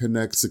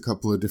connects a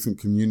couple of different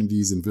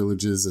communities and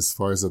villages, as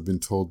far as I've been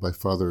told by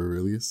Father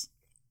Aurelius,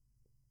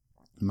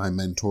 my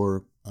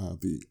mentor,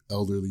 the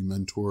elderly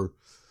mentor,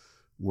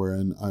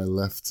 wherein I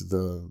left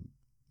the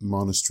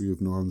monastery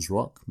of Norm's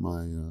Rock,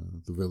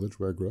 the village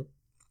where I grew up,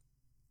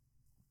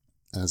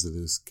 as it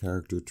is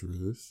character to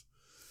this.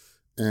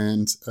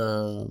 And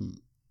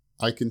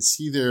I can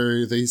see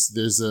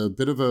there's a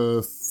bit of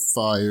a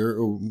fire,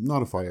 or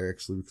not a fire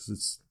actually, because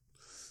it's,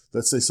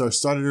 let's say, so I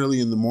started early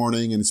in the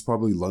morning and it's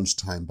probably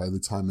lunchtime by the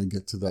time I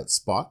get to that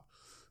spot,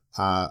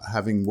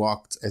 having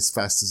walked as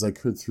fast as I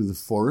could through the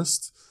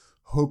forest,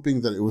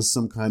 hoping that it was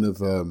some kind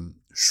of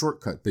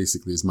shortcut,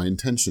 basically, is my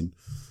intention.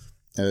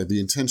 The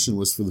intention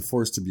was for the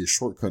forest to be a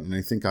shortcut, and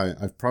I think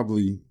I've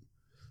probably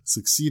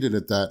succeeded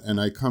at that. And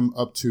I come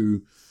up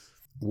to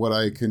what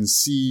I can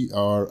see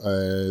are,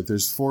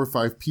 there's 4 or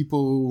 5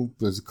 people.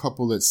 There's a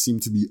couple that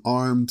seem to be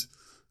armed,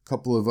 a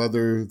couple of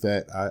other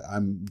that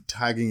I'm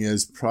tagging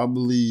as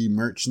probably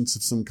merchants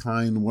of some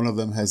kind. One of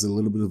them has a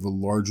little bit of a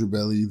larger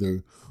belly.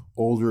 They're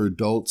older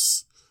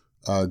adults,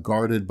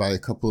 guarded by a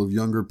couple of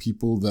younger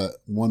people. That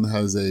one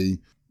has the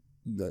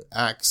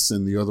axe,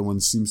 and the other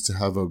one seems to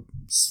have a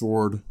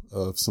sword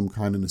of some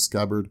kind in a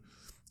scabbard.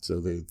 So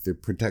they're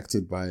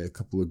protected by a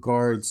couple of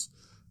guards.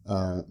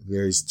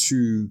 There's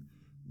 2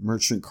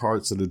 merchant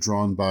carts that are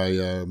drawn by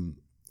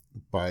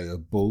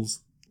bulls,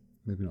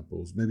 maybe not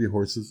bulls, maybe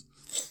horses.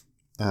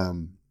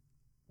 And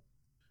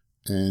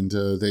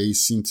they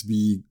seem to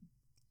be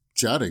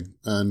chatting,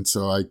 and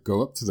so I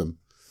go up to them.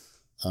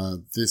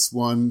 This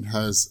one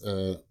has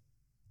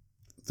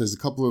there's a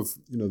couple of,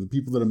 the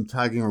people that I'm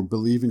tagging or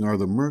believing are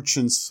the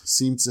merchants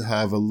seem to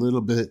have a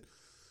little bit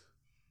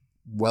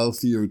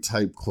wealthier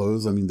type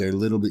clothes. I mean, they're a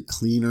little bit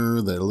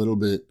cleaner. They're a little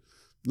bit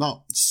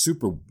not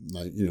super,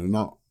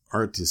 not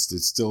artist.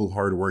 It's still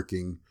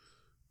hardworking,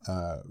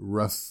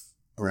 rough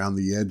around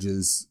the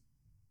edges.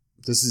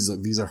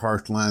 These are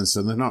harsh lands,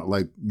 so they're not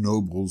like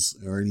nobles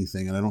or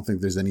anything. And I don't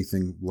think there's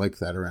anything like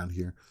that around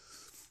here.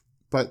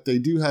 But they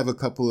do have a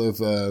couple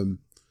of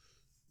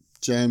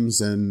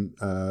gems and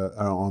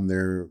on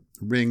their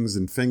rings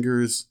and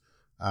fingers.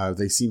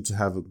 They seem to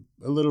have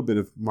a little bit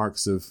of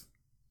marks of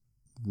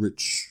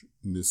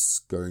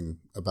richness going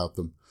about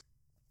them.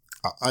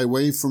 I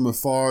wave from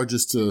afar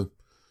just to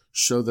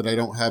show that I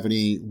don't have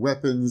any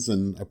weapons,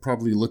 and I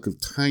probably look a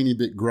tiny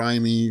bit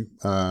grimy,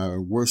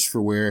 worse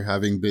for wear,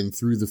 having been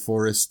through the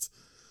forest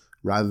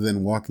rather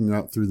than walking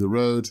out through the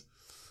road.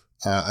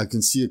 I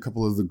can see a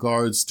couple of the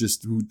guards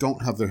just who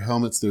don't have their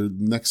helmets. They're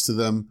next to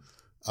them,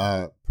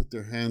 put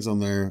their hands on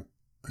their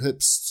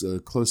hips,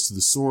 close to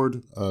the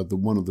sword. The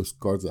one of the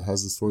guards that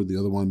has the sword, the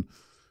other one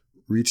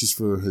reaches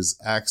for his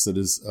axe that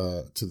is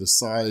to the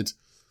side,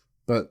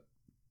 but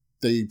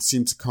they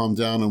seem to calm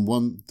down, and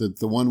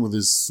the one with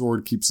his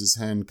sword keeps his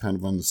hand kind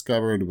of on the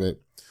scabbard a bit.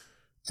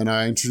 And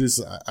I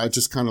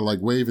just kind of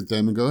like wave at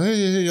them and go,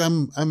 hey,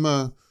 I'm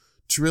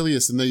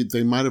Turilius, and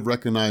they might have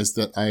recognized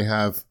that I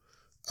have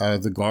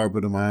the garb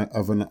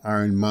of an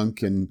iron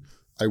monk, and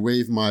I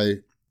wave my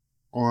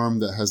arm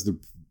that has the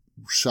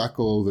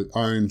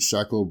iron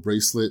shackle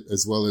bracelet,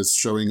 as well as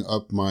showing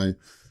up my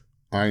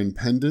iron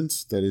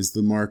pendant that is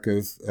the mark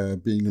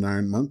of being an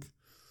iron monk.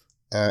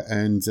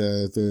 And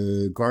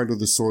the guard of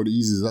the sword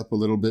eases up a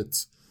little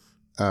bit,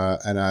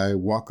 and I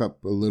walk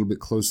up a little bit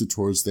closer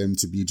towards them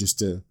to be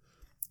just a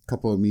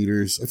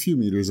few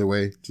meters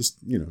away, just,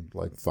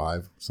 like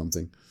 5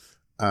 something.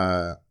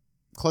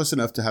 Close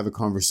enough to have a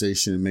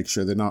conversation and make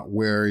sure they're not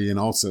wary, and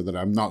also that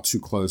I'm not too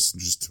close,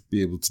 just to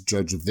be able to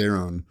judge of their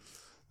own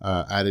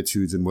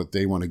attitudes and what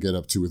they want to get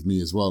up to with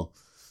me as well.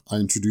 I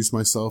introduce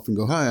myself and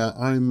go, hi,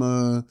 I'm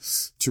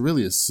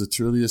Turilius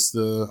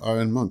the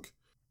Iron Monk.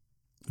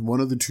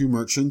 One of the 2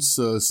 merchants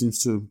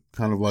seems to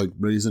kind of like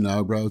raise an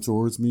eyebrow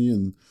towards me,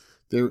 and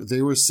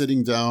they were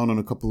sitting down on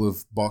a couple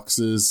of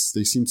boxes.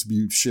 They seem to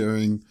be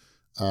sharing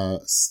a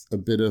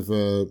bit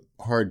of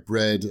hard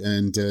bread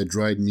and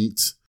dried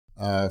meat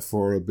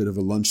for a bit of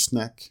a lunch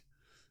snack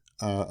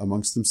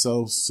amongst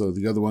themselves. So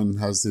the other one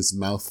has this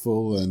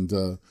mouthful,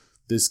 and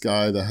this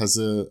guy that has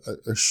a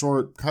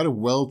short, kind of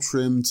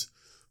well-trimmed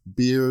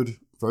beard,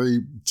 very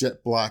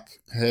jet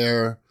black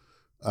hair,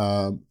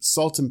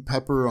 salt and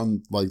pepper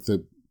on like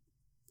the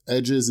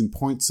edges and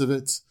points of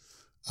it.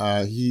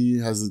 He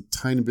has a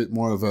tiny bit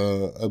more of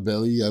a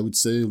belly, I would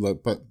say,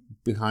 but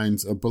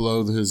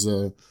below his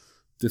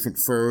different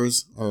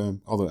furs.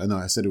 Although I know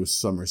I said it was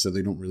summer, so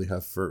they don't really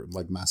have fur,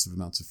 like massive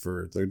amounts of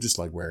fur. They're just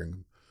like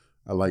wearing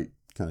a light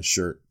kind of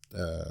shirt.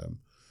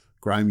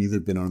 Grimy,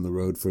 they've been on the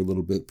road for a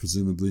little bit,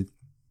 presumably.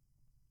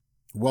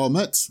 Well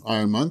met,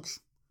 Iron Monk.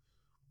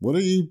 What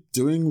are you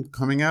doing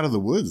coming out of the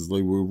woods?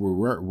 Like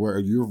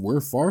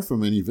we're far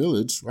from any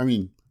village. I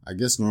mean, I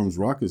guess Norm's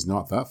Rock is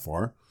not that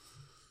far.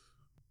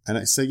 And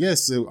I say,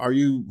 yes. So are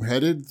you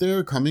headed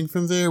there? Coming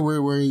from there?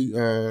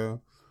 And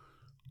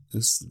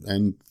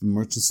the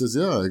merchant says,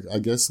 yeah, I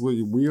guess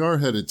we are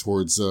headed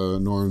towards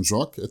Norm's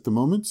Rock at the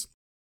moment.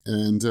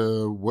 And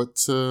what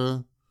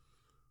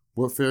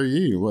fare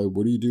ye?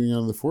 What are you doing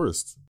out in the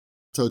forest?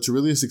 So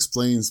Turilius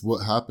explains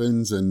what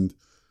happens and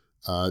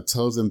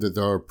tells them that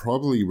there are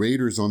probably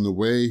raiders on the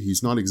way.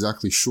 He's not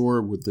exactly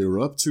sure what they were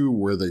up to,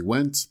 where they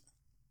went,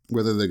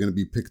 whether they're going to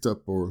be picked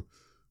up or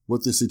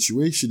what the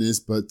situation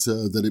is, but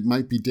that it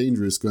might be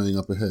dangerous going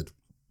up ahead,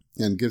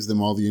 and gives them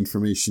all the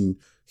information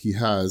he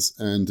has.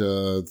 And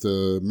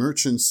the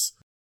merchants,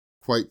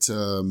 quite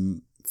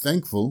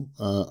thankful,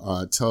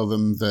 tell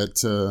them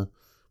that,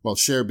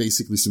 share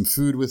basically some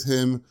food with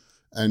him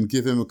and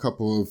give him a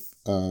couple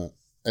of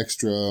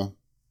extra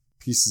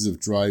pieces of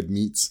dried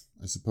meat,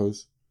 I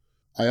suppose.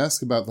 I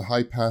ask about the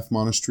High Path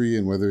Monastery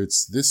and whether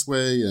it's this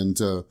way, and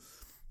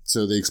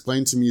so they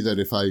explained to me that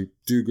if I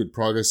do good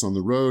progress on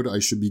the road, I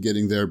should be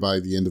getting there by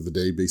the end of the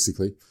day,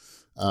 basically.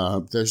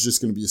 There's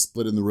just going to be a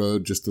split in the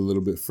road just a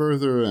little bit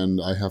further, and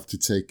I have to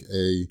take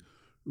a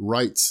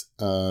right,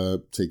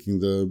 taking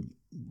the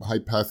high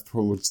path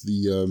towards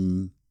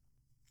the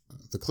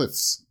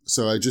cliffs.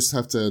 So I just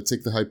have to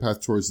take the high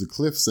path towards the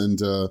cliffs,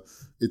 and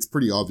it's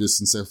pretty obvious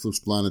and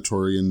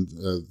self-explanatory, and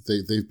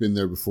they've been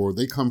there before.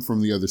 They come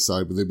from the other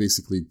side, but they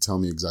basically tell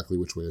me exactly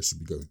which way I should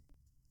be going.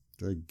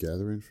 Do I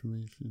gather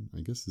information?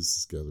 I guess this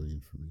is gathering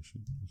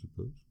information, I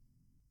suppose.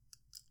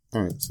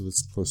 All right, so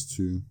that's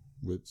 +2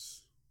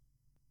 wits.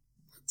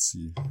 Let's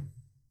see.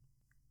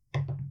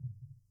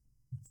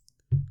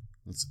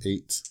 That's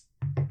 8.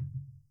 And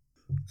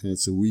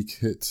it's a weak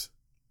hit.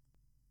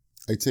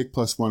 I take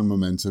 +1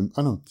 momentum.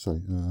 Oh, no, sorry.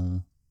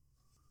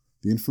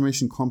 The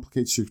information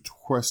complicates your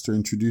quest or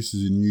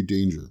introduces a new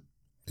danger.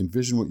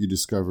 Envision what you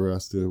discover.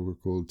 Ask the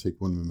Oracle,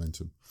 take 1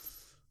 momentum.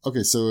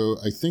 Okay, so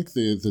I think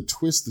the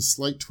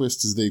slight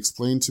twist is they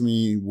explained to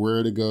me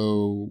where to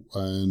go,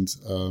 and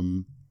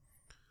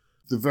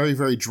the very,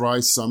 very dry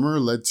summer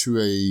led to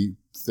a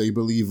they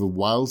believe, a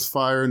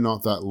wildfire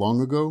not that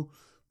long ago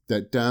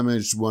that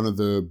damaged one of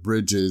the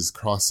bridges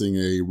crossing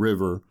a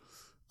river.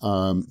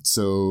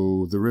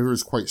 So the river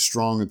is quite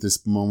strong at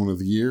this moment of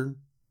the year.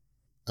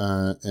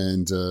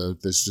 And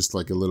there's just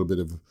like a little bit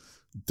of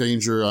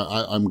danger.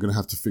 I'm going to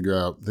have to figure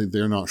out.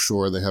 They're not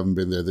sure. They haven't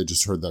been there. They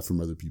just heard that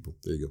from other people.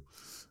 There you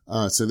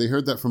go. So they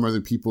heard that from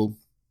other people.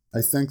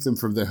 I thank them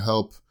for their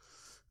help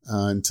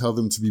and tell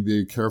them to be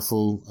very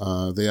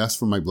careful. They ask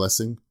for my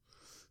blessing.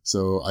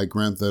 So I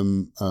grant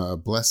them a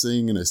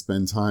blessing, and I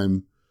spend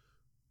time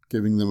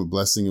giving them a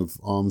blessing of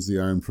Alms, the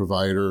Iron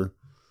Provider,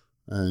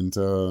 and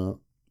go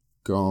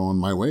on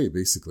my way,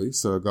 basically.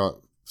 So I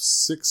got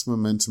 6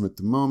 momentum at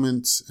the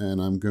moment,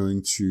 and I'm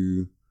going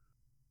to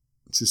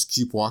just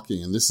keep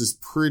walking. And this is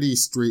pretty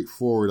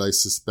straightforward, I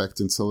suspect,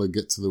 until I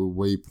get to the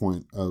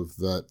waypoint of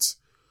that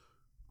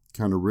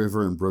kind of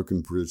river and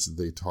broken bridge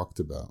that they talked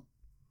about.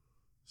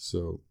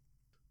 So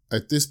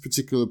at this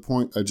particular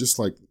point, I just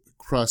like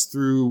cross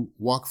through,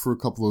 walk for a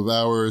couple of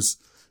hours.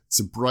 It's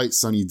a bright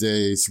sunny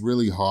day. It's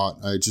really hot.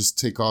 I just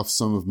take off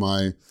some of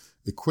my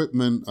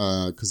equipment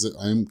because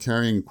I'm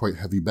carrying a quite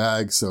heavy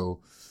bag. So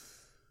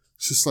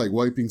it's just like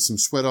wiping some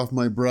sweat off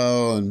my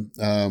brow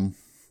and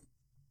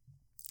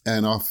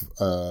off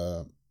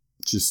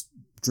just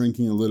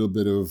drinking a little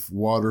bit of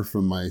water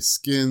from my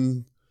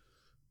skin.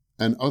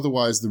 And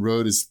otherwise, the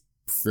road is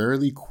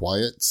fairly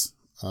quiet.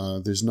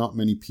 There's not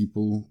many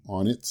people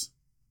on it.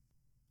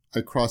 I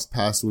crossed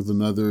paths with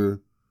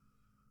another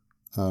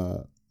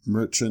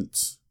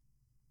merchant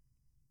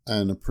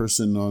and a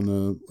person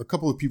on a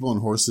couple of people on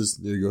horses.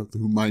 There you go.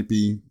 Who might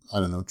be, I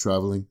don't know,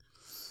 traveling.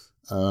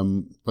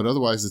 But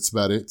otherwise, it's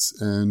about it.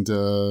 And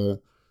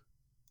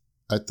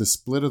at the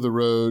split of the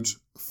road,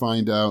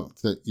 find out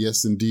that,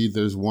 yes, indeed,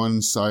 there's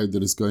one side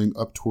that is going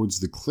up towards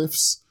the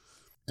cliffs.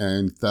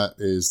 And that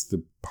is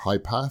the high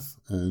path.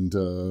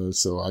 And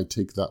so I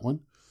take that one.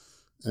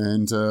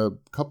 And a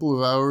couple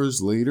of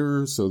hours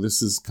later, so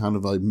this is kind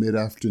of like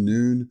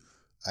mid-afternoon,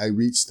 I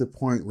reach the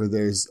point where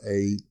there's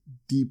a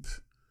deep,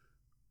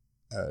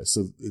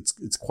 so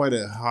it's quite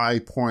a high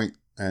point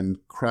and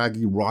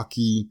craggy,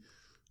 rocky,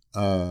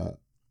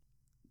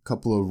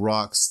 couple of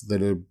rocks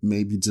that are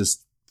maybe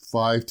just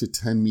 5 to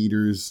 10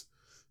 meters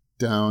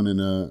down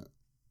in a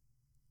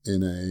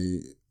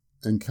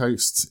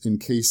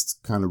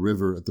encased kind of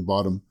river at the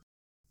bottom.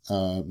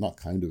 Not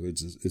kind of,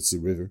 it's a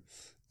river.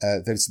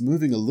 That's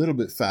moving a little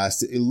bit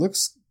fast. It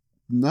looks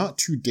not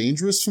too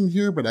dangerous from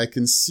here, but I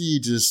can see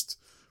just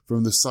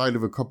from the side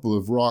of a couple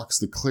of rocks,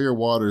 the clear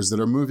waters that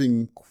are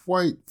moving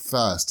quite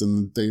fast.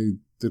 And the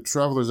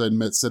travelers I'd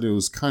met said it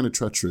was kind of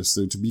treacherous,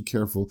 so to be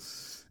careful.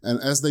 And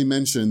as they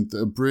mentioned,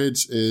 the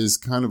bridge is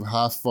kind of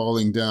half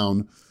falling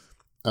down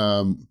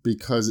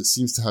because it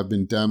seems to have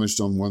been damaged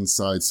on one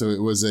side. So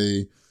it was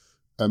a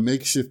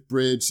makeshift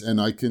bridge,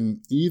 and I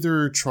can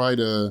either try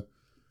to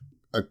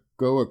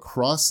go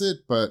across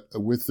it, but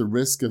with the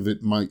risk of it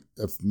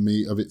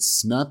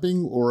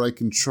snapping, or I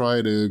can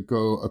try to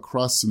go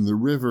across from the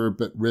river,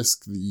 but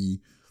risk the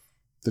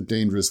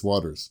dangerous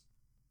waters,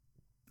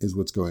 is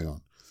what's going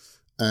on.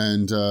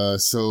 And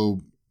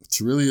so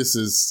Terilius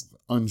is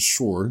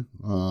unsure.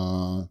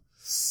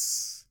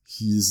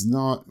 He's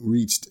not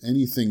reached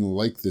anything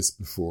like this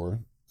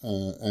before,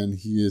 and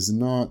he is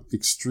not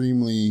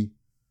extremely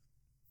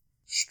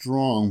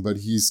strong, but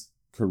he's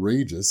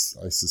courageous,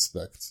 I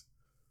suspect.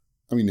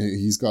 I mean,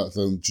 he's got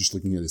them just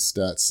looking at his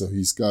stats. So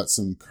he's got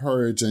some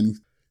courage,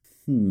 and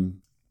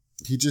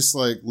he just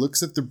like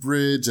looks at the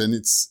bridge, and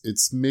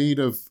it's made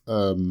of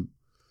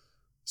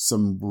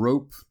some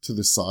rope to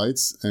the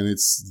sides, and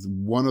it's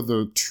one of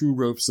the 2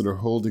 ropes that are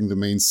holding the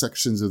main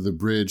sections of the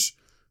bridge.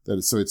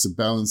 So it's a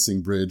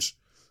balancing bridge.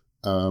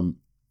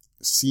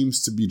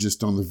 Seems to be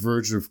just on the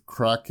verge of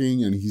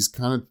cracking, and he's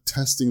kind of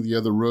testing the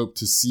other rope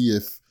to see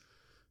if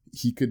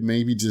he could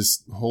maybe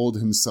just hold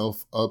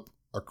himself up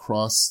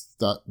across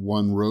that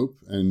one rope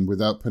and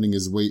without putting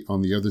his weight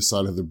on the other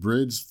side of the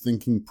bridge,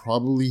 thinking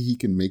probably he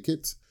can make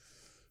it.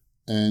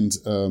 And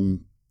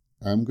I'm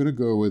going to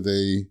go with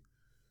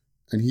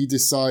and he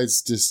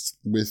decides just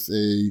with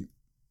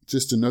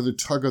just another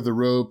tug of the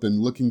rope and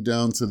looking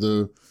down to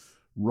the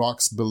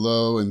rocks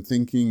below and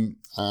thinking,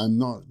 I'm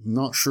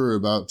not sure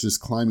about just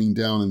climbing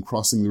down and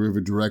crossing the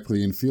river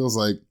directly, and feels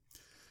like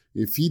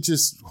if he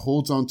just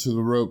holds onto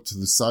the rope to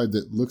the side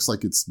that looks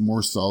like it's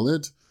more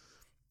solid,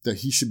 that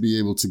he should be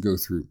able to go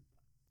through.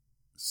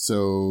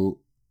 So,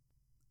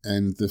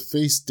 and the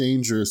face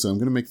danger, so I'm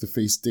going to make the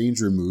face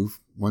danger move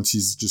once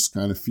he's just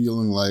kind of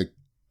feeling like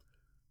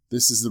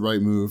this is the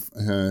right move.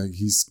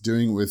 He's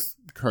doing it with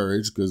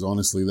courage, because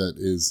honestly, that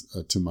is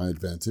to my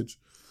advantage.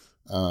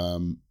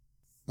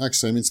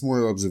 Actually, I mean, it's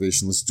more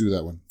observation. Let's do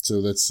that one.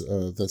 So that's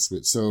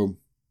wit. So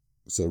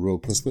roll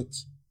plus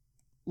wits.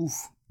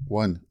 Oof.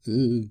 1.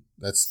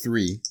 That's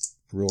 3.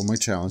 Roll my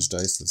challenge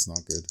dice. That's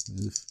not good.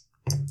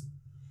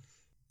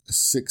 A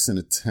 6 and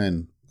a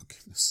 10. Okay,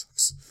 this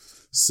sucks.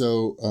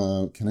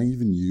 So, can I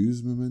even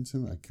use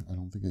momentum? I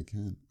don't think I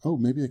can. Oh,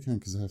 maybe I can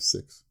because I have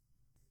 6.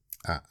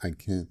 I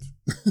can't.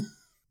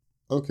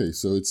 Okay,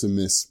 so it's a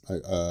miss.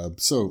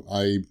 So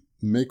I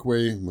Make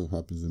way. What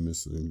happens in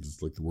this?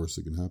 It's like the worst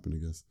that can happen,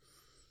 I guess.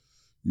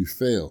 You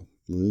fail.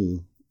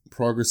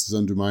 Progress is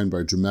undermined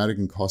by a dramatic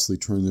and costly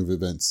turn of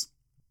events.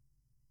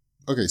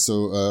 Okay,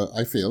 so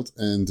I failed,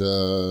 and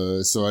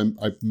so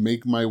I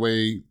make my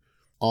way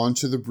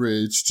onto the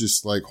bridge,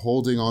 just like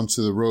holding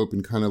onto the rope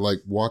and kind of like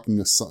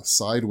walking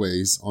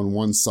sideways on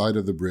one side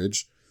of the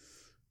bridge,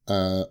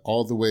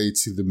 all the way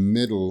to the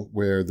middle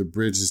where the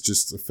bridge is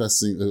just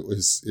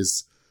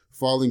is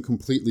falling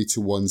completely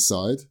to one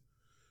side,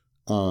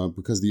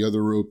 because the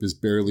other rope is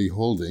barely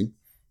holding,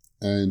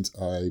 and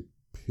I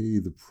pay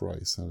the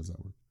price. How does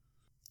that work?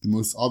 The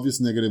most obvious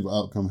negative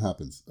outcome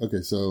happens.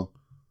 Okay, so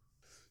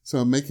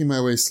I'm making my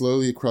way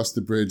slowly across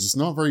the bridge. It's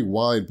not very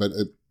wide, but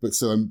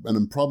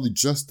I'm probably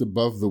just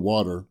above the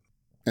water,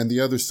 and the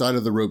other side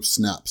of the rope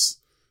snaps.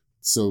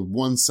 So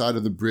one side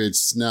of the bridge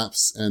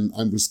snaps, and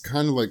I was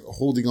kind of like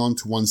holding on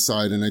to one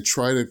side, and I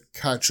try to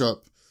catch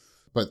up,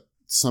 but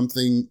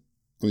the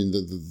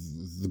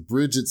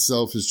bridge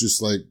itself is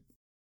just like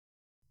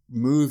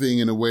moving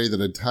in a way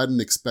that I hadn't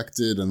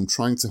expected, and I'm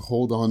trying to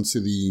hold on to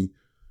the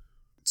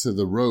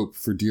rope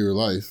for dear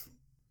life.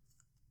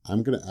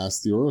 I'm going to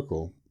ask the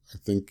Oracle. I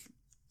think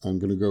I'm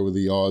going to go with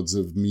the odds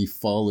of me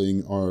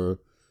falling are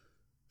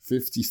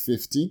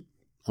 50-50.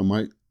 I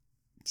might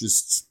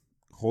just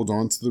hold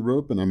on to the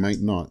rope, and I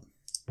might not.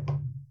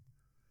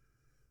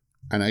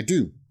 And I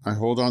do. I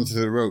hold on to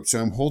the rope. So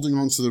I'm holding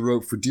on to the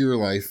rope for dear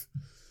life,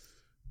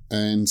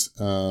 and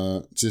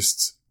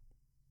just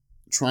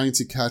trying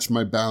to catch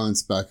my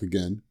balance back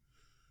again.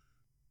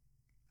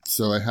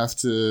 So I have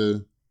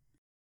to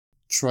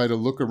try to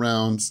look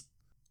around.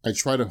 I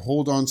try to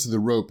hold on to the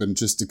rope and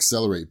just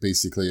accelerate,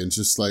 basically, and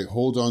just like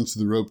hold on to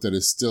the rope that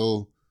is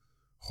still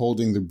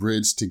holding the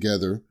bridge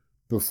together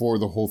before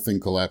the whole thing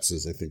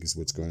collapses, I think is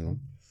what's going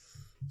on.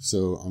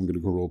 So I'm going to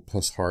go roll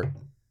plus heart.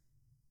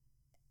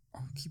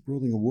 I keep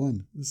rolling a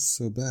 1. This is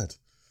so bad.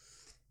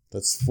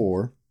 That's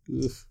 4.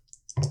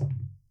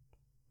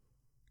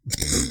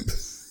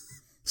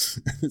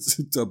 It's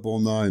a double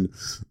 9.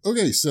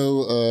 Okay,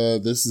 so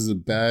this is a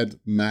bad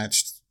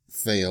matched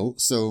fail.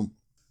 So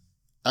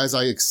as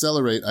I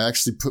accelerate, I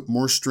actually put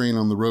more strain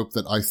on the rope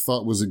that I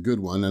thought was a good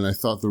one, and I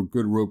thought the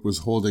good rope was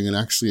holding, and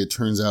actually it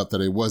turns out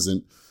that it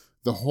wasn't.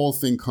 The whole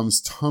thing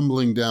comes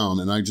tumbling down,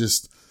 and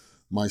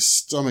my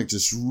stomach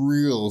just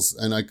reels,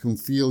 and I can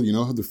feel,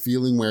 how the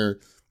feeling where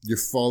you're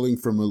falling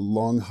from a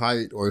long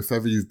height, or if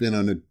ever you've been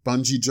on a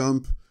bungee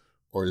jump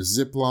or a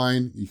zip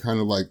line, you kind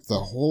of like, the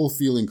whole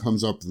feeling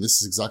comes up, and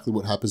this is exactly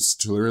what happens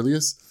to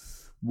Aurelius.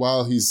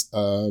 While he's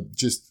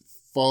just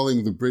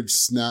falling, the bridge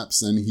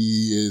snaps, and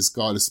he has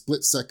got a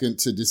split second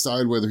to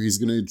decide whether he's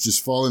going to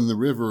just fall in the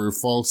river or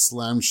fall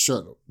slammed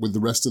shut with the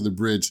rest of the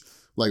bridge,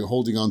 like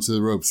holding onto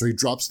the rope. So he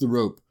drops the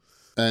rope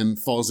and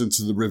falls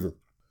into the river.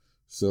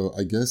 So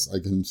I guess I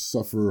can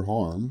suffer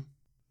harm.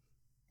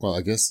 Well,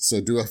 I guess, so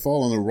do I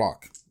fall on a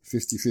rock?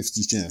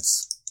 50-50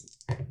 chance.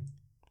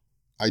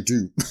 I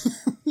do.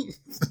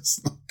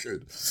 That's not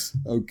good.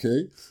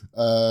 Okay.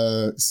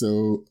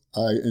 So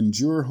I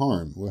endure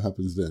harm. What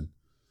happens then?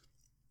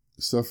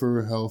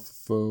 Suffer health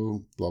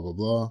foe, blah, blah,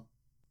 blah.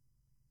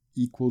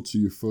 Equal to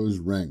your foe's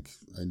rank.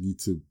 I need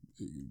to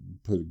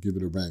give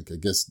it a rank. I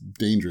guess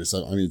dangerous.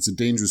 I mean, it's a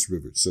dangerous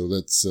river. So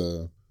that's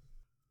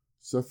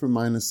suffer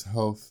minus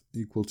health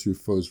equal to your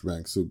foe's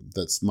rank. So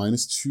that's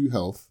minus 2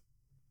 health.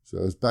 So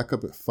I was back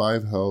up at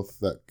 5 health.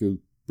 That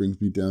brings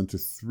me down to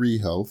 3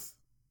 health.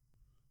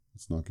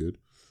 That's not good.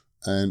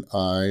 And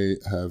I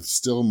have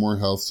still more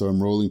health, so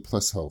I'm rolling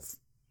plus health.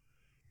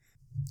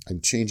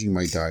 I'm changing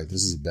my die.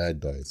 This is a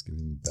bad die. It's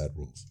giving me bad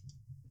rolls.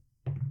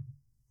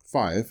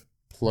 5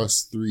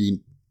 plus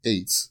 3,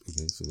 8.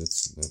 Okay, so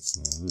that's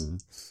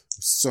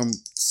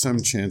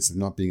some chance of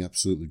not being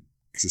absolutely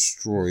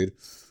destroyed.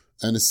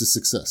 And it's a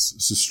success.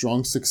 It's a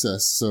strong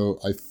success. So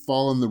I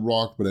fall on the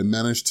rock, but I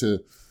managed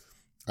to...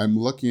 I'm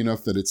lucky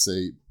enough that it's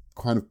a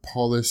kind of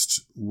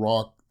polished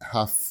rock,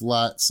 half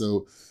flat.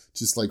 So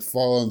just like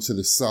fall onto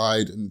the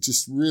side and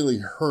just really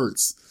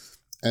hurts,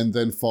 and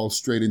then fall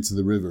straight into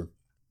the river.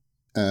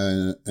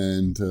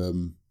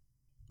 On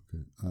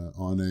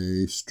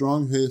a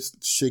strong hit,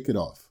 shake it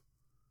off.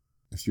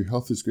 If your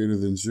health is greater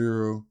than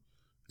 0,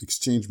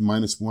 exchange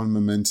minus 1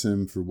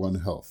 momentum for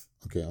 1 health.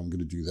 Okay, I'm going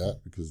to do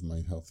that because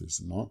my health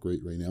is not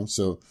great right now.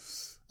 So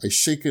I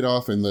shake it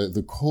off, and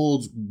the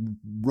cold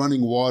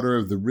running water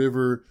of the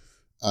river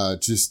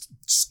just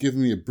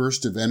giving me a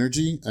burst of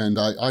energy, and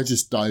I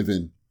just dive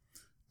in,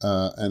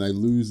 and I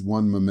lose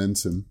 1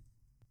 momentum.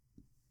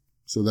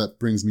 So that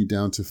brings me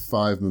down to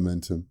 5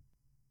 momentum.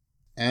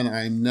 And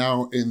I'm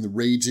now in the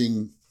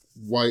raging,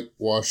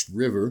 whitewashed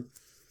river.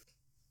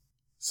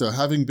 So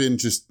having been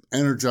just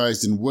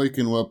energized and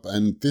waken up,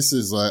 and this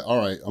is like, all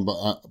right,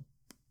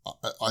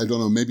 I don't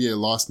know, maybe I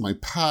lost my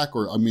pack,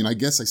 or, I mean, I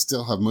guess I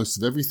still have most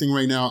of everything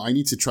right now. I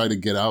need to try to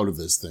get out of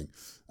this thing.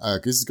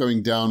 Because it's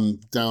going down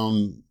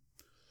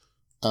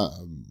valley.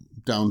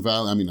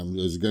 I mean, I'm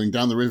going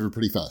down the river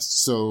pretty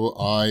fast. So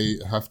I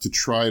have to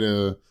try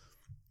to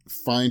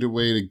find a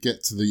way to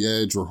get to the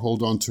edge or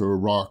hold on to a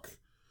rock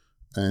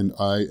and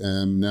I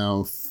am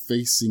now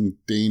facing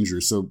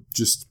danger. So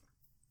just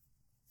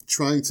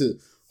trying to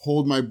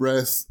hold my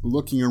breath,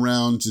 looking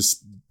around,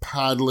 just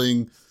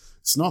paddling.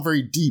 It's not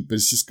very deep, but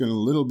it's just going a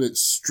little bit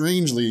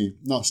surprisingly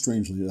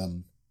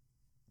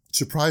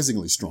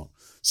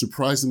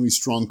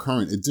strong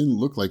current. It didn't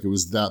look like it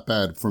was that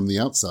bad from the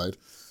outside.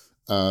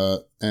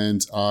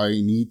 And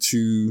I need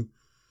to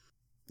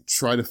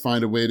try to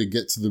find a way to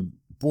get to the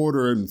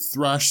border and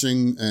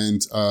thrashing,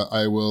 and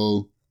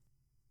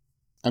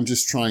I'm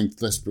just trying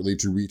desperately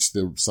to reach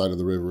the side of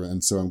the river,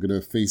 and so I'm going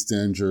to face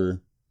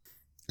danger,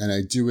 and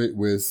I do it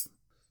with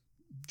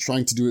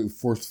trying to do it with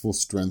forceful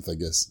strength, I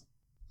guess.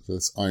 So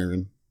that's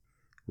iron.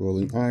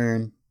 Rolling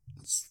iron.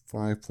 It's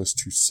 5 plus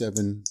 2,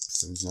 7.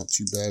 7's not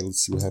too bad. Let's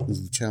see what happens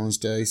with the challenge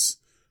dice.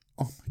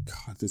 Oh my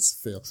god, this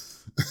fail.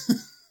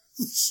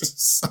 This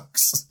just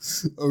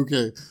sucks.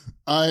 Okay.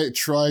 I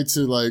try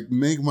to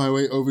make my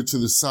way over to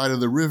the side of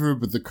the river,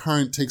 but the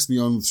current takes me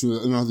on to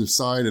another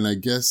side, and I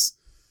guess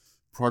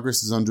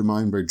progress is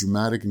undermined by a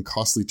dramatic and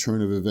costly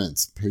turn of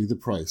events. Pay the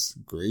price.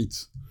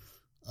 Great.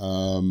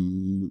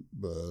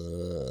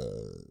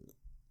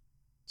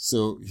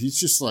 So he's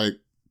just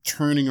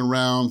turning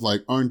around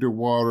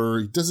underwater.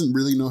 He doesn't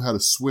really know how to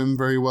swim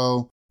very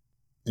well.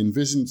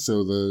 Envision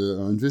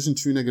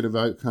 2 negative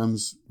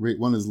outcomes. Rate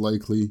 1 is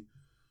likely.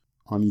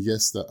 On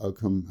yes, that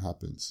outcome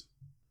happens.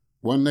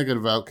 1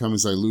 negative outcome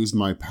is I lose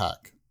my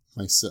pack,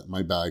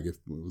 my bag.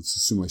 Let's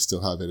assume I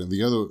still have it. And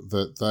the other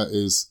that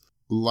is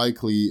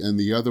likely, and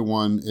the other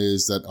one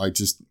is that I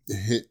just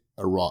hit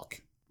a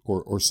rock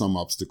or some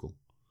obstacle.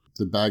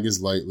 The bag is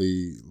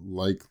likely.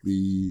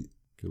 Okay,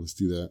 let's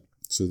do that.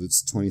 So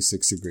that's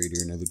 26 or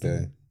greater another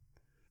day.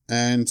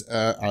 And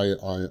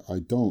I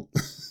don't.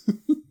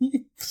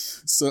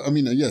 So,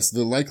 yes,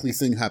 the likely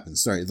thing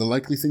happens.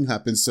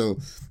 So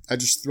I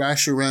just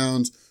thrash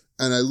around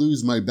and I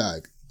lose my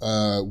bag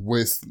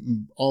with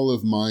all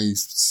of my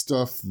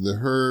stuff, the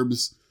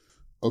herbs.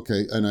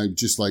 Okay, and I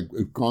just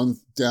gone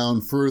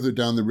down further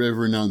down the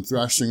river. Now I'm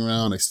thrashing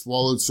around. I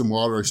swallowed some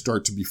water. I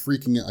start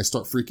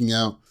freaking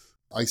out.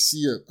 I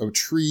see a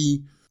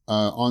tree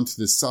onto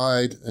the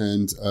side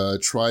and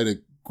try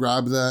to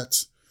grab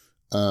that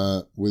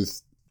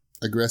with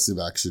aggressive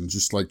action.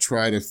 Just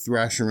try to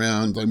thrash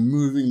around. I'm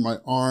moving my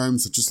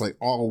arms. It's just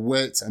all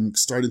wet. I'm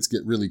starting to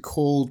get really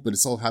cold, but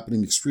it's all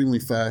happening extremely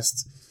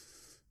fast.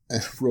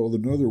 And roll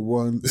another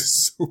 1.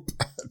 It's so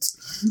bad.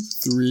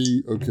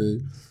 3.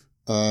 Okay.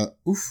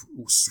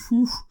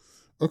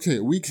 Okay,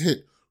 a weak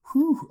hit.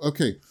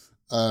 Okay.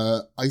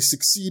 I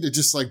succeeded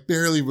just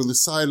barely with the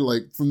side,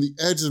 from the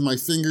edge of my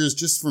fingers,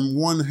 just from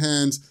one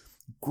hand,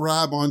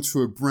 grab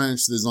onto a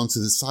branch that is onto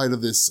the side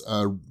of this,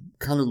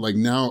 kind of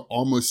now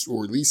almost,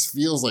 or at least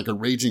feels like a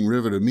raging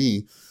river to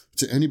me.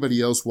 To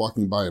anybody else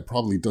walking by, it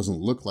probably doesn't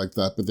look like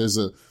that, but there's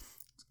a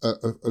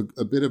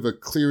bit of a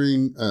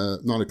clearing,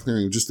 not a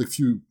clearing, just a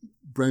few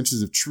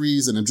branches of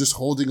trees, and I'm just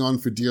holding on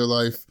for dear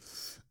life.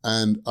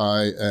 And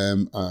I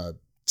am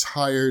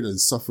tired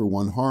and suffer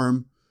 1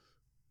 harm.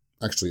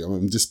 Actually,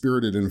 I'm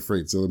dispirited and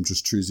afraid, so I'm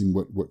just choosing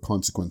what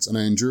consequence. And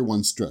I endure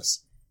 1 stress.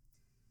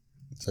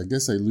 So I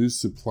guess I lose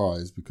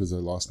supplies because I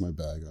lost my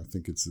bag. I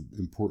think it's an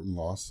important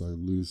loss. I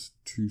lose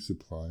 2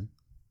 supply.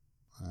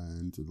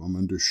 And I'm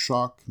under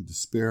shock,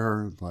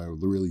 despair.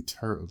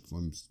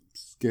 I'm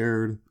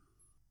scared.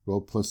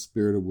 Roll plus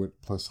spirit or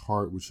plus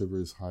heart, whichever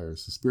is higher.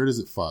 So spirit is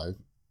at 5.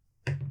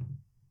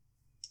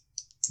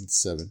 And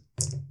 7.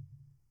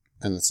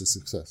 And that's a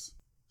success.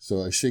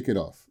 So I shake it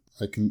off.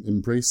 I can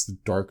embrace the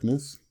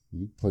darkness,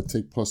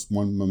 take plus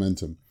 1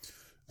 momentum.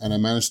 And I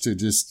managed to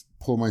just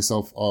pull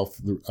myself out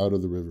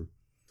of the river.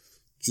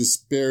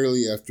 Just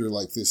barely, after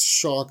this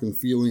shock and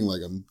feeling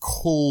like I'm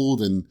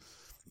cold and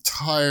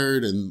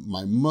tired and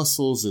my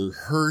muscles are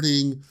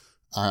hurting.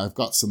 I've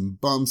got some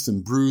bumps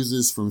and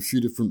bruises from a few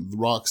different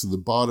rocks at the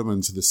bottom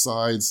and to the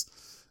sides.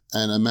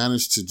 And I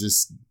managed to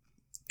just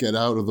get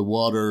out of the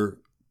water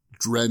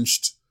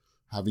drenched,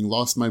 having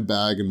lost my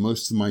bag and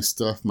most of my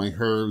stuff, my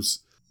herbs.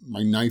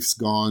 My knife's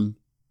gone.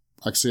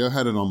 Actually, I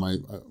had it on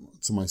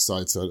to my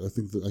side, so I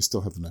think that I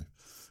still have the knife.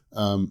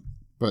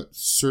 But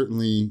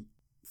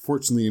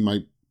fortunately,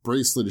 my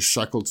bracelet is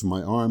shackled to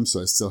my arm,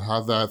 so I still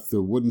have that.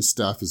 The wooden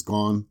staff is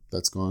gone.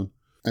 That's gone.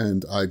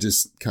 And I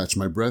just catch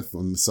my breath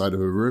on the side of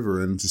a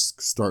river and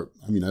just start,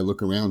 I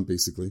look around,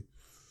 basically.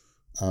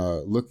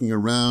 Looking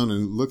around,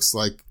 and it looks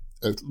like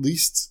at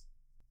least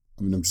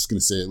I'm just going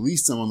to say at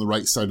least I'm on the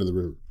right side of the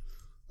river.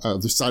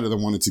 The side that I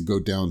wanted to go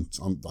down,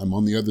 I'm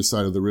on the other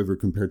side of the river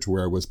compared to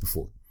where I was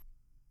before.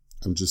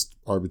 I'm just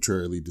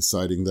arbitrarily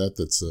deciding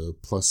that's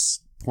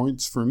plus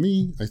points for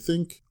me, I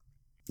think.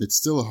 It's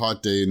still a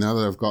hot day. Now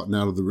that I've gotten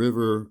out of the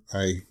river,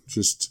 I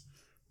just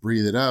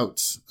breathe it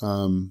out.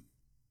 I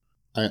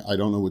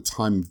don't know what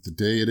time of the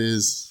day it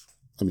is.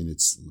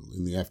 It's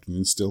in the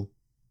afternoon still.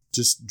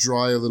 Just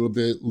dry a little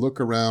bit,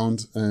 look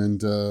around,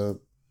 and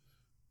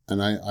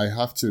And I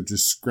have to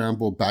just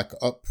scramble back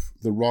up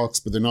the rocks,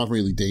 but they're not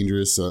really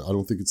dangerous. So I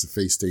don't think it's a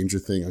face danger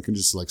thing. I can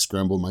just like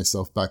scramble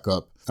myself back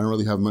up. I don't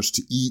really have much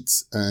to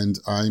eat, and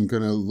I'm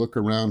going to look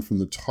around from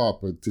the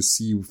top to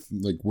see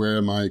like where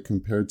am I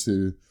compared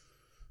to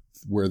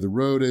where the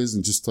road is,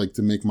 and just like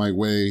to make my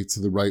way to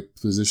the right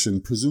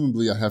position.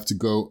 Presumably I have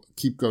to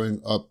keep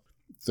going up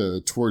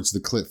towards the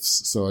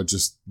cliffs. So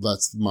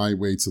that's my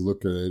way to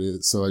look at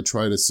it. So I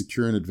try to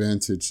secure an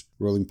advantage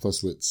rolling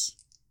plus wits.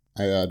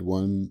 I add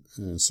 1,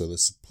 so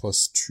that's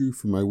 +2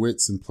 for my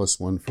wits and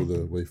 +1 for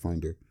the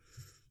wayfinder.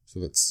 So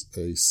that's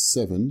a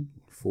 7,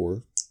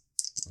 4.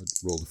 I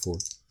rolled a 4.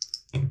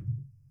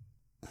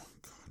 Oh,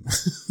 God.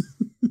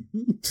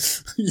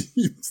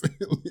 You're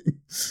failing.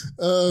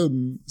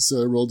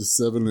 So I rolled a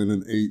 7 and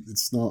an 8.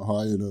 It's not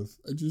high enough.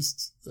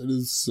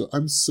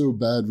 I'm so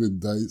bad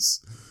with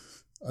dice.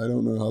 I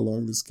don't know how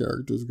long this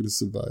character is going to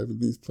survive in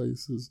these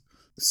places.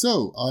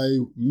 So I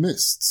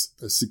missed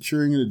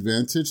securing an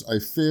advantage. I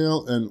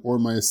fail or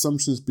my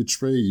assumptions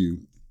betray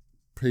you.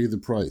 Pay the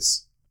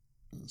price.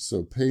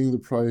 So paying the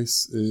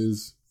price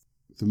is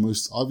the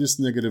most obvious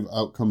negative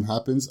outcome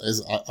happens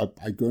as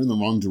I go in the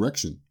wrong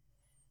direction.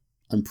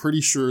 I'm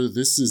pretty sure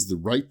this is the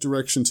right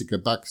direction to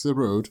get back to the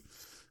road,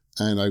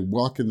 and I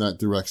walk in that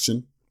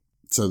direction.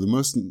 So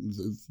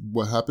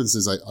what happens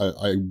is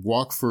I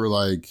walk for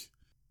like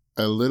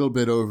a little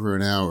bit over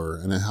an hour,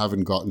 and I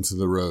haven't gotten to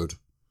the road.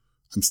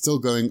 I'm still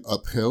going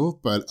uphill,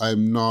 but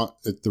I'm not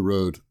at the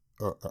road.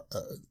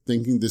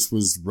 Thinking this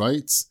was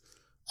right,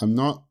 I'm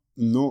not.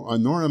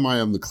 Nor am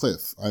I on the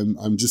cliff.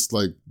 I'm just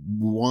like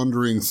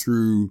wandering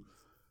through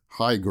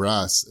high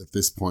grass at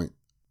this point,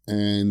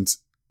 and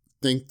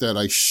think that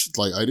I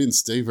didn't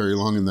stay very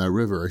long in that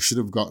river. I should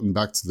have gotten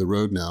back to the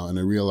road now, and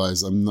I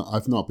realize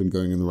I've not been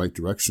going in the right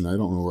direction. I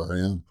don't know where I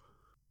am,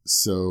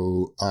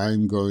 so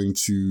I'm going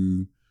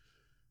to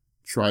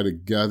try to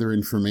gather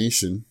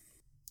information.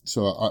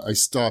 So I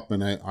stop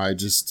and I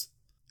just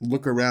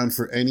look around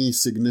for any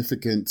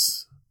significant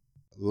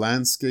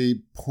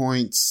landscape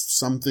points,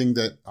 something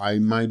that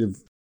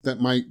that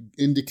might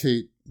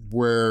indicate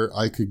where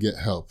I could get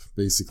help,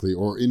 basically,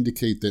 or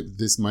indicate that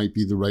this might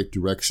be the right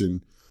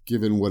direction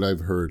given what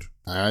I've heard.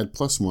 I add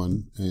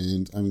 +1,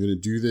 and I'm going to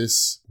do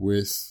this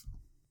with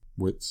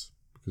wits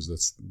because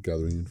that's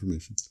gathering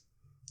information.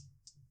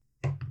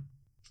 So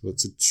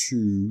that's a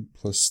 2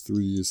 +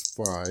 3 is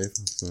 5.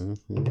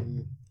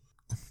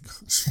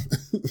 Gosh.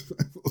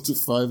 I rolled a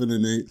 5 and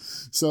an 8.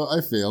 So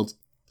I failed.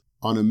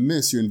 On a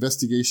miss, your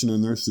investigation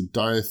unearths a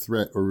dire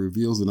threat or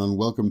reveals an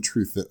unwelcome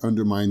truth that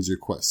undermines your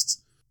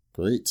quest.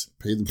 Great.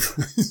 Pay the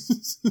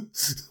price.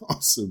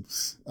 Awesome.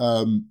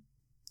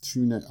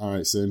 All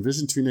right, so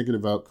envision 2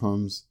 negative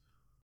outcomes.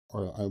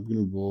 All right, I'm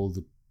going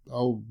to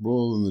I'll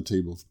roll on the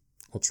table.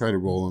 I'll try to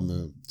roll on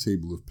the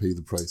table of pay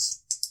the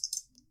price.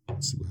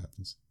 Let's see what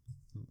happens.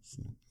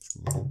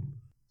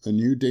 A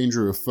new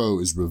danger or foe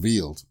is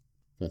revealed.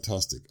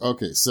 Fantastic.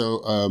 Okay,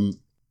 so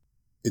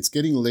it's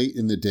getting late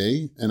in the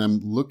day, and I'm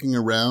looking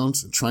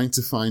around, trying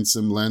to find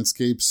some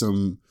landscape,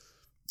 something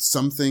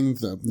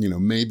that,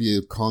 maybe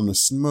a column of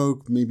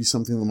smoke, maybe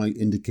something that might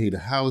indicate a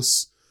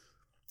house,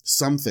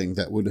 something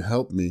that would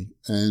help me.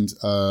 And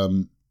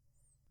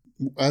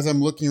as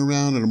I'm looking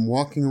around and I'm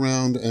walking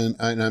around, and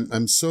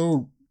I'm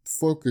so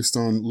focused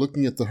on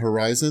looking at the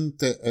horizon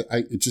that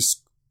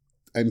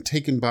I'm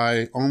taken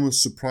by,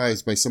 almost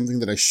surprised by something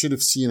that I should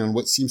have seen on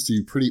what seems to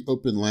be pretty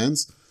open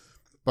lands.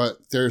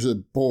 But there's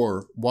a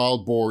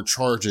wild boar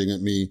charging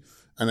at me,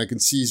 and I can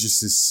see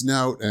just his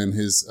snout and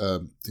his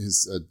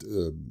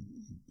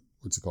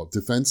what's it called?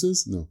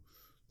 Defenses? No,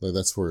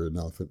 that's for an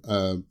elephant.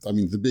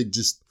 The big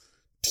just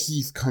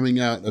teeth coming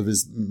out of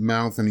his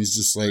mouth, and he's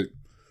just like,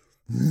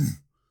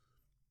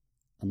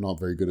 I'm not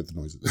very good at the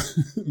noises.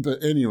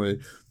 But anyway,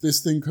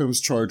 this thing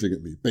comes charging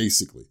at me,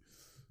 basically.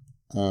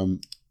 I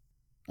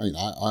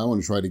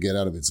want to try to get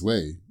out of its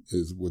way,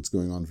 is what's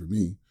going on for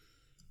me.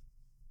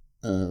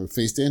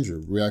 Face danger,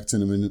 react to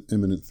an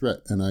imminent threat.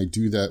 And I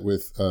do that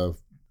with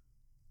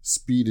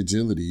speed,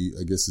 agility,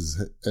 I guess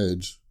is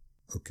edge.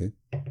 Okay.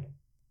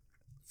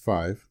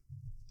 5.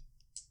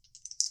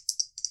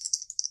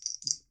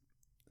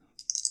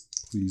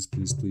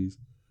 Please.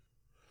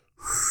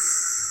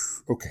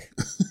 Okay.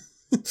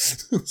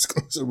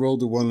 I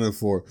rolled a 1 and a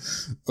 4.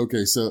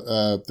 Okay, so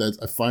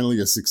that's finally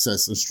a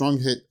success. A strong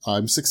hit.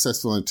 I'm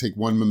successful and I take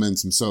 1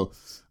 momentum. So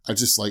I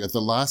just at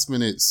the last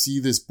minute see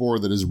this boar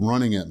that is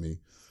running at me.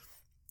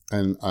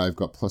 And I've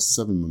got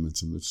 +7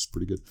 momentum, which is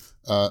pretty good.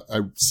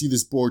 I see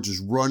this boar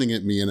just running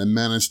at me, and I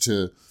manage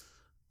to,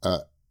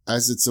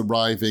 as it's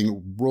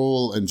arriving,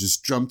 roll and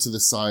just jump to the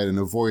side and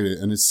avoid it.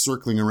 And it's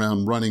circling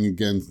around, running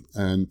again,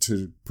 and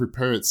to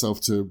prepare itself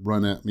to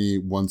run at me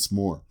once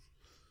more.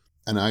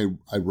 And I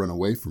run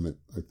away from it,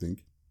 I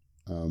think.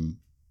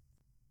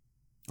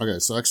 Okay,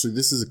 so actually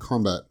this is a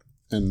combat,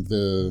 and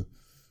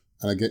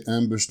I get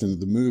ambushed,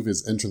 and the move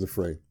is enter the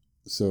fray.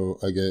 So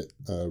I get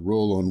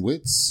roll on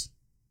wits.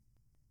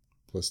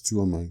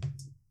 +2 on my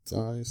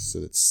dice,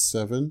 so that's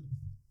 7.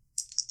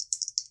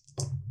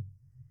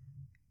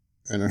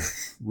 And I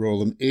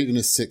roll an 8 and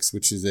a 6,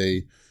 which is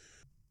a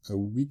a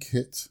weak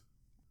hit,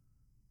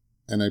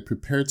 and I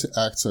prepare to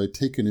act, so I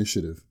take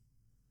initiative.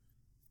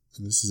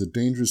 And this is a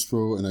dangerous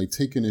foe, and I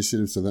take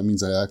initiative, so that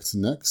means I act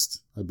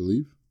next, I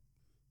believe.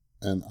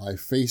 And I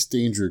face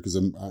danger because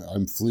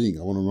I'm fleeing.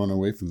 I want to run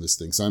away from this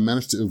thing. So I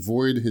managed to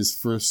avoid his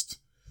first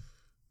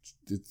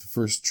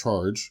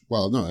charge.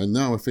 Well, no, and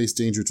now I face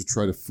danger to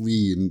try to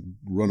flee and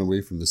run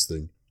away from this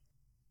thing.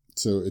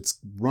 So it's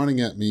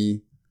running at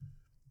me.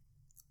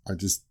 I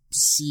just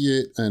see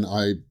it, and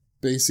I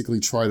basically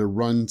try to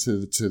run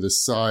to the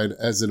side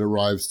as it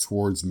arrives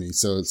towards me.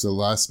 So it's a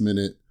last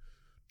minute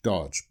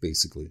dodge,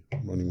 basically,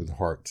 running with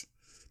heart.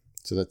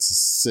 So that's a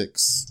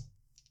 6.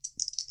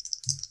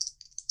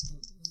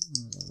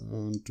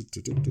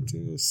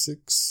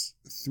 6,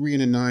 3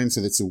 and a 9,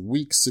 so that's a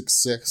weak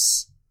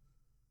success.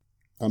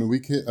 On a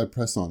weak hit, I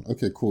press on.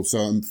 Okay, cool. So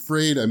I'm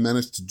afraid I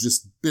managed to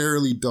just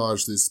barely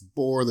dodge this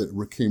boar that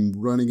came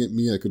running at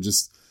me. I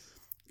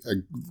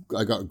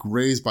got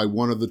grazed by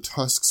one of the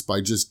tusks by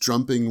just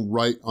jumping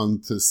right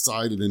onto the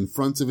side and in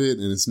front of it,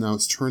 and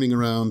it's turning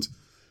around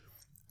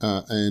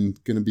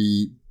and going to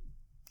be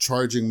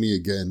charging me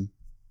again.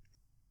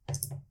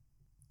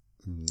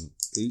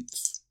 8.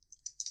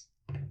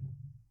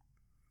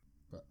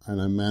 And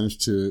I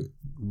managed to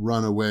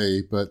run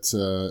away, but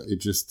so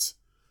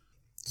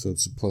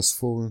it's a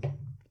 +4.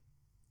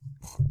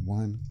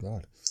 1,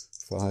 God,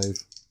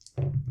 5.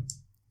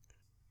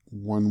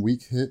 1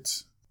 weak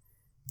hit.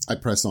 I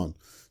press on.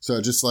 So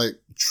I just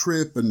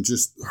trip and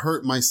just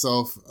hurt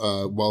myself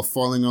while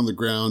falling on the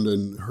ground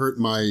and hurt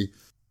my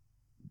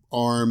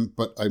arm,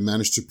 but I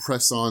managed to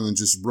press on and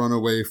just run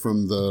away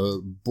from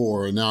the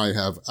boar. And now I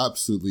have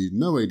absolutely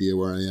no idea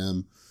where I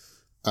am.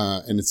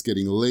 And it's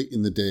getting late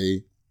in the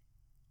day.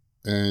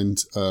 And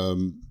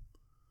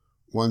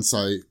once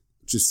I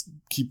just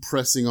keep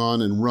pressing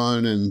on and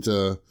run and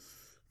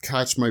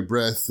catch my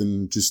breath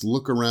and just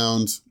look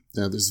around,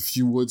 there's a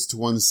few woods to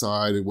one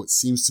side and what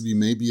seems to be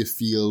maybe a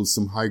field,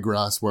 some high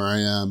grass where I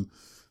am.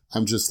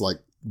 I'm just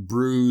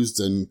bruised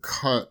and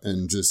cut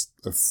and just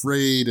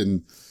afraid,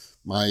 and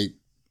my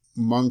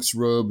monk's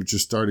robe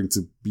just starting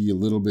to be a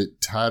little bit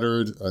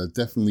tattered,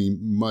 definitely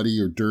muddy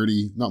or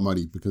dirty. Not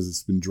muddy because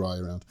it's been dry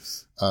around,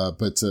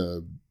 but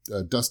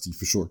dusty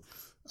for sure.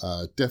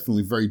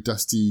 Definitely very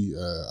dusty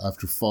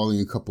after falling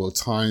a couple of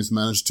times.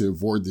 Managed to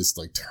avoid this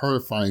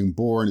terrifying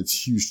boar and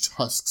its huge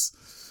tusks.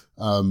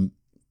 And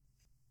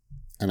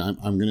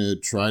I'm going to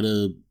try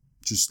to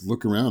just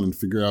look around and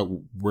figure out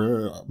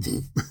where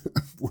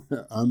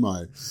am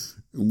I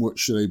and what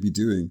should I be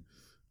doing.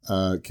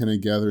 Can I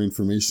gather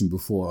information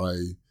before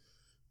I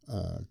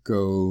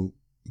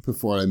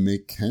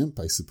make camp,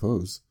 I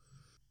suppose.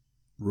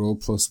 Roll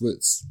plus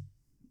wits.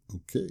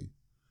 Okay.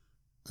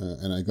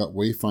 And I got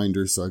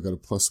Wayfinder, so I got a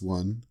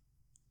 +1.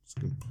 Let's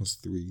go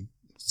 +3,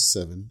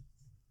 7.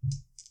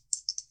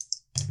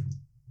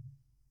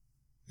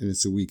 And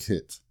it's a weak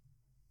hit.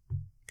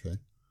 Okay.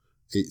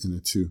 8 and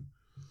a 2.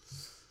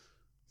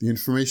 The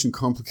information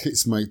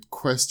complicates my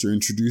quest or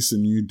introduce a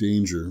new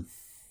danger.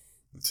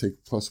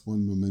 Take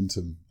 +1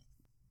 momentum.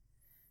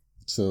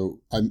 So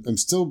I'm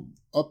still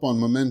up on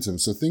momentum.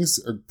 So things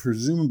are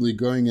presumably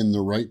going in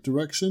the right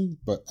direction,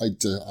 but I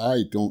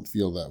don't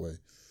feel that way.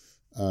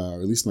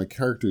 Or at least my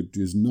character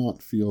does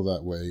not feel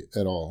that way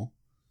at all.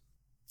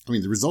 I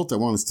mean, the result I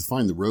want is to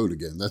find the road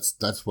again.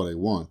 That's what I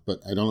want, but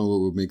I don't know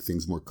what would make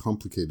things more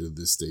complicated at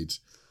this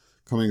stage.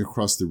 Coming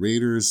across the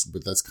raiders,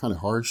 but that's kind of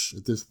harsh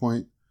at this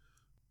point.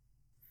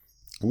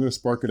 I'm going to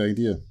spark an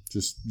idea.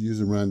 Just use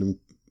a random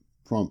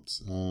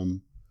prompt. A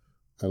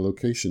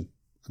location.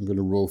 I'm going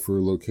to roll for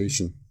a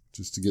location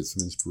just to get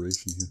some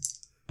inspiration here.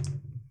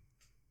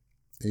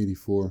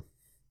 84.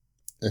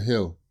 A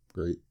hill.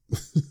 Great.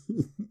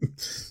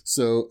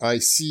 So I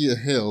see a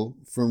hill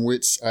from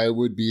which I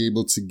would be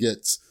able to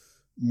get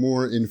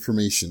more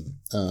information.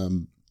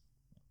 And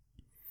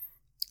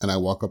I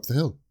walk up the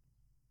hill.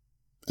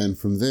 And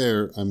from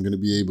there, I'm going to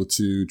be able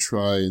to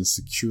try and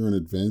secure an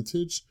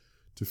advantage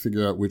to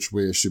figure out which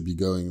way I should be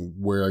going and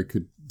where I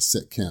could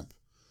set camp.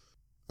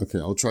 Okay,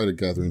 I'll try to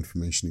gather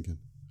information again.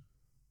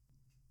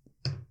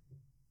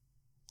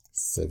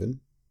 7.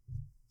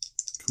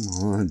 Come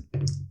on.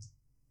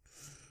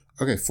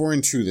 Okay, 4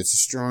 and 2. That's a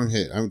strong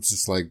hit. I'm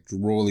just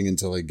rolling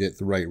until I get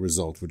the right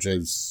result, which I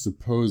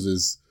suppose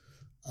is,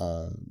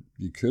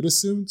 you could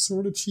assume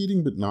sort of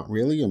cheating, but not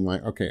really. I'm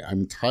okay,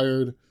 I'm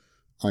tired.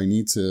 I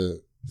need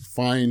to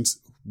find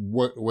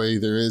what way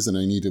there is and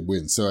I need to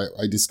win. So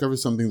I discovered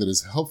something that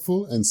is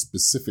helpful and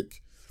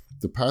specific.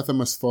 The path I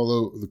must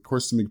follow, the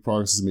course to make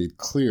progress is made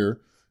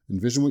clear.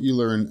 Envision what you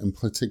learn and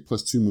take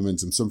 +2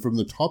 momentum. So from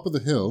the top of the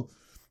hill,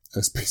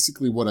 that's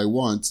basically what I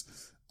want.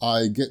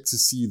 I get to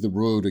see the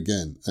road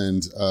again.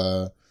 And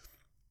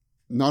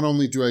not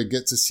only do I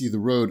get to see the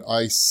road,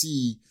 I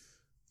see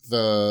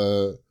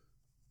the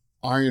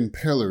iron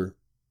pillar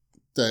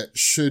that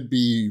should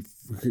be,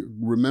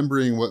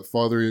 remembering what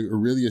Father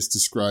Aurelius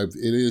described,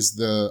 it is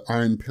the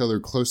iron pillar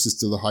closest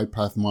to the High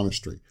Path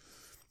Monastery.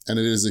 And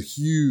it is a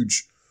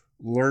huge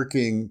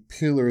lurking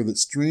pillar that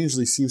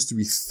strangely seems to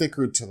be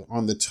thicker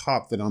on the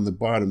top than on the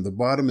bottom. The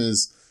bottom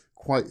is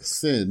quite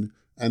thin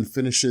and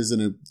finishes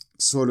in a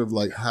sort of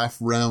like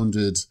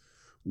half-rounded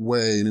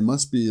way. And it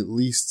must be at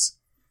least,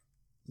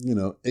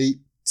 8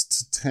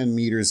 to 10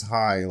 meters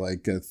high,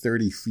 like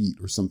 30 feet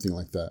or something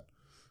like that.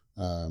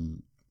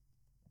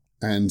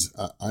 And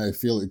I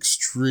feel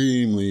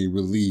extremely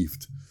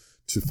relieved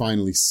to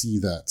finally see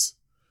that.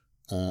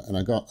 And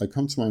I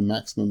come to my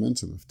max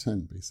momentum of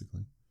 10,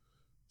 basically.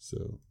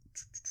 So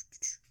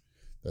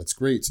that's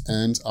great.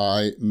 And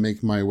I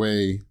make my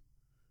way.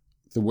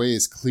 The way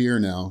is clear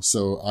now,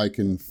 so I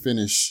can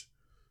finish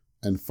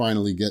and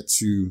finally get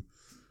to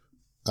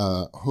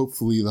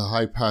hopefully the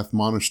High Path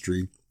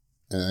Monastery.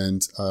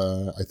 And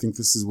I think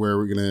this is where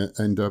we're going to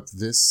end up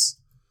this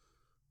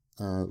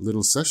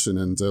little session.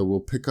 And we'll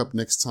pick up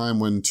next time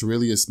when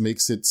Terilius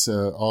makes it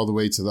all the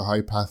way to the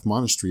High Path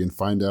Monastery and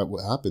find out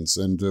what happens.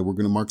 And we're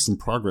going to mark some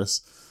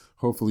progress,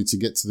 hopefully, to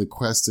get to the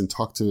quest and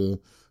talk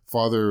to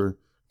Father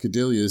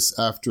Cadilius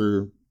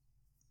after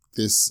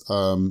this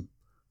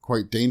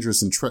quite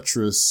dangerous and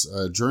treacherous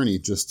journey,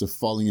 just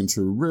falling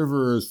into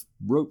rivers,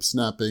 rope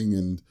snapping,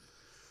 and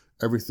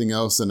everything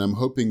else. And I'm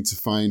hoping to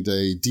find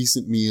a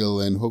decent meal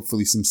and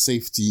hopefully some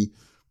safety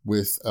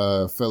with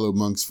fellow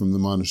monks from the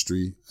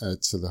monastery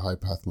to the High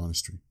Path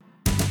Monastery.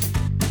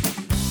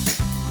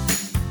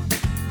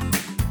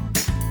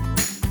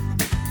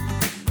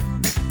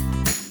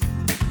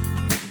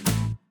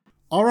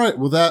 All right,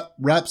 well, that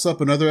wraps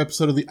up another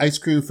episode of the Ice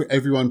Cream for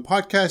Everyone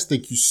podcast.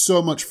 Thank you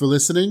so much for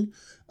listening.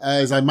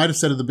 As I might have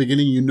said at the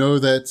beginning, you know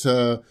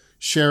that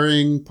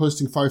sharing,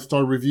 posting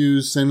 5-star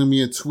reviews, sending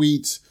me a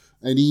tweet,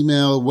 an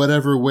email,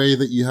 whatever way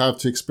that you have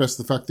to express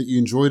the fact that you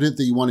enjoyed it,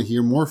 that you want to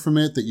hear more from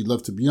it, that you'd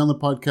love to be on the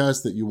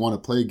podcast, that you want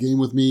to play a game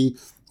with me,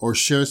 or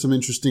share some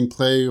interesting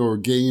play or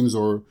games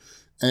or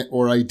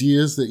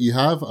ideas that you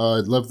have.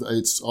 I'd love,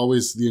 it's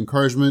always the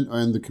encouragement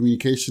and the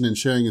communication and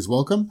sharing is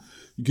welcome.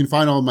 You can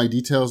find all my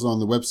details on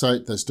the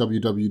website. That's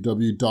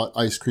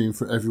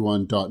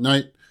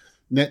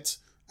www.icecreamforeveryone.net.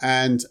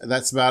 And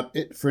that's about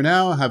it for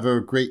now. Have a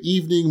great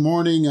evening,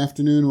 morning,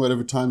 afternoon,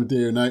 whatever time of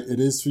day or night it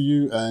is for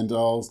you. And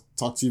I'll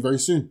talk to you very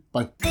soon.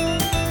 Bye.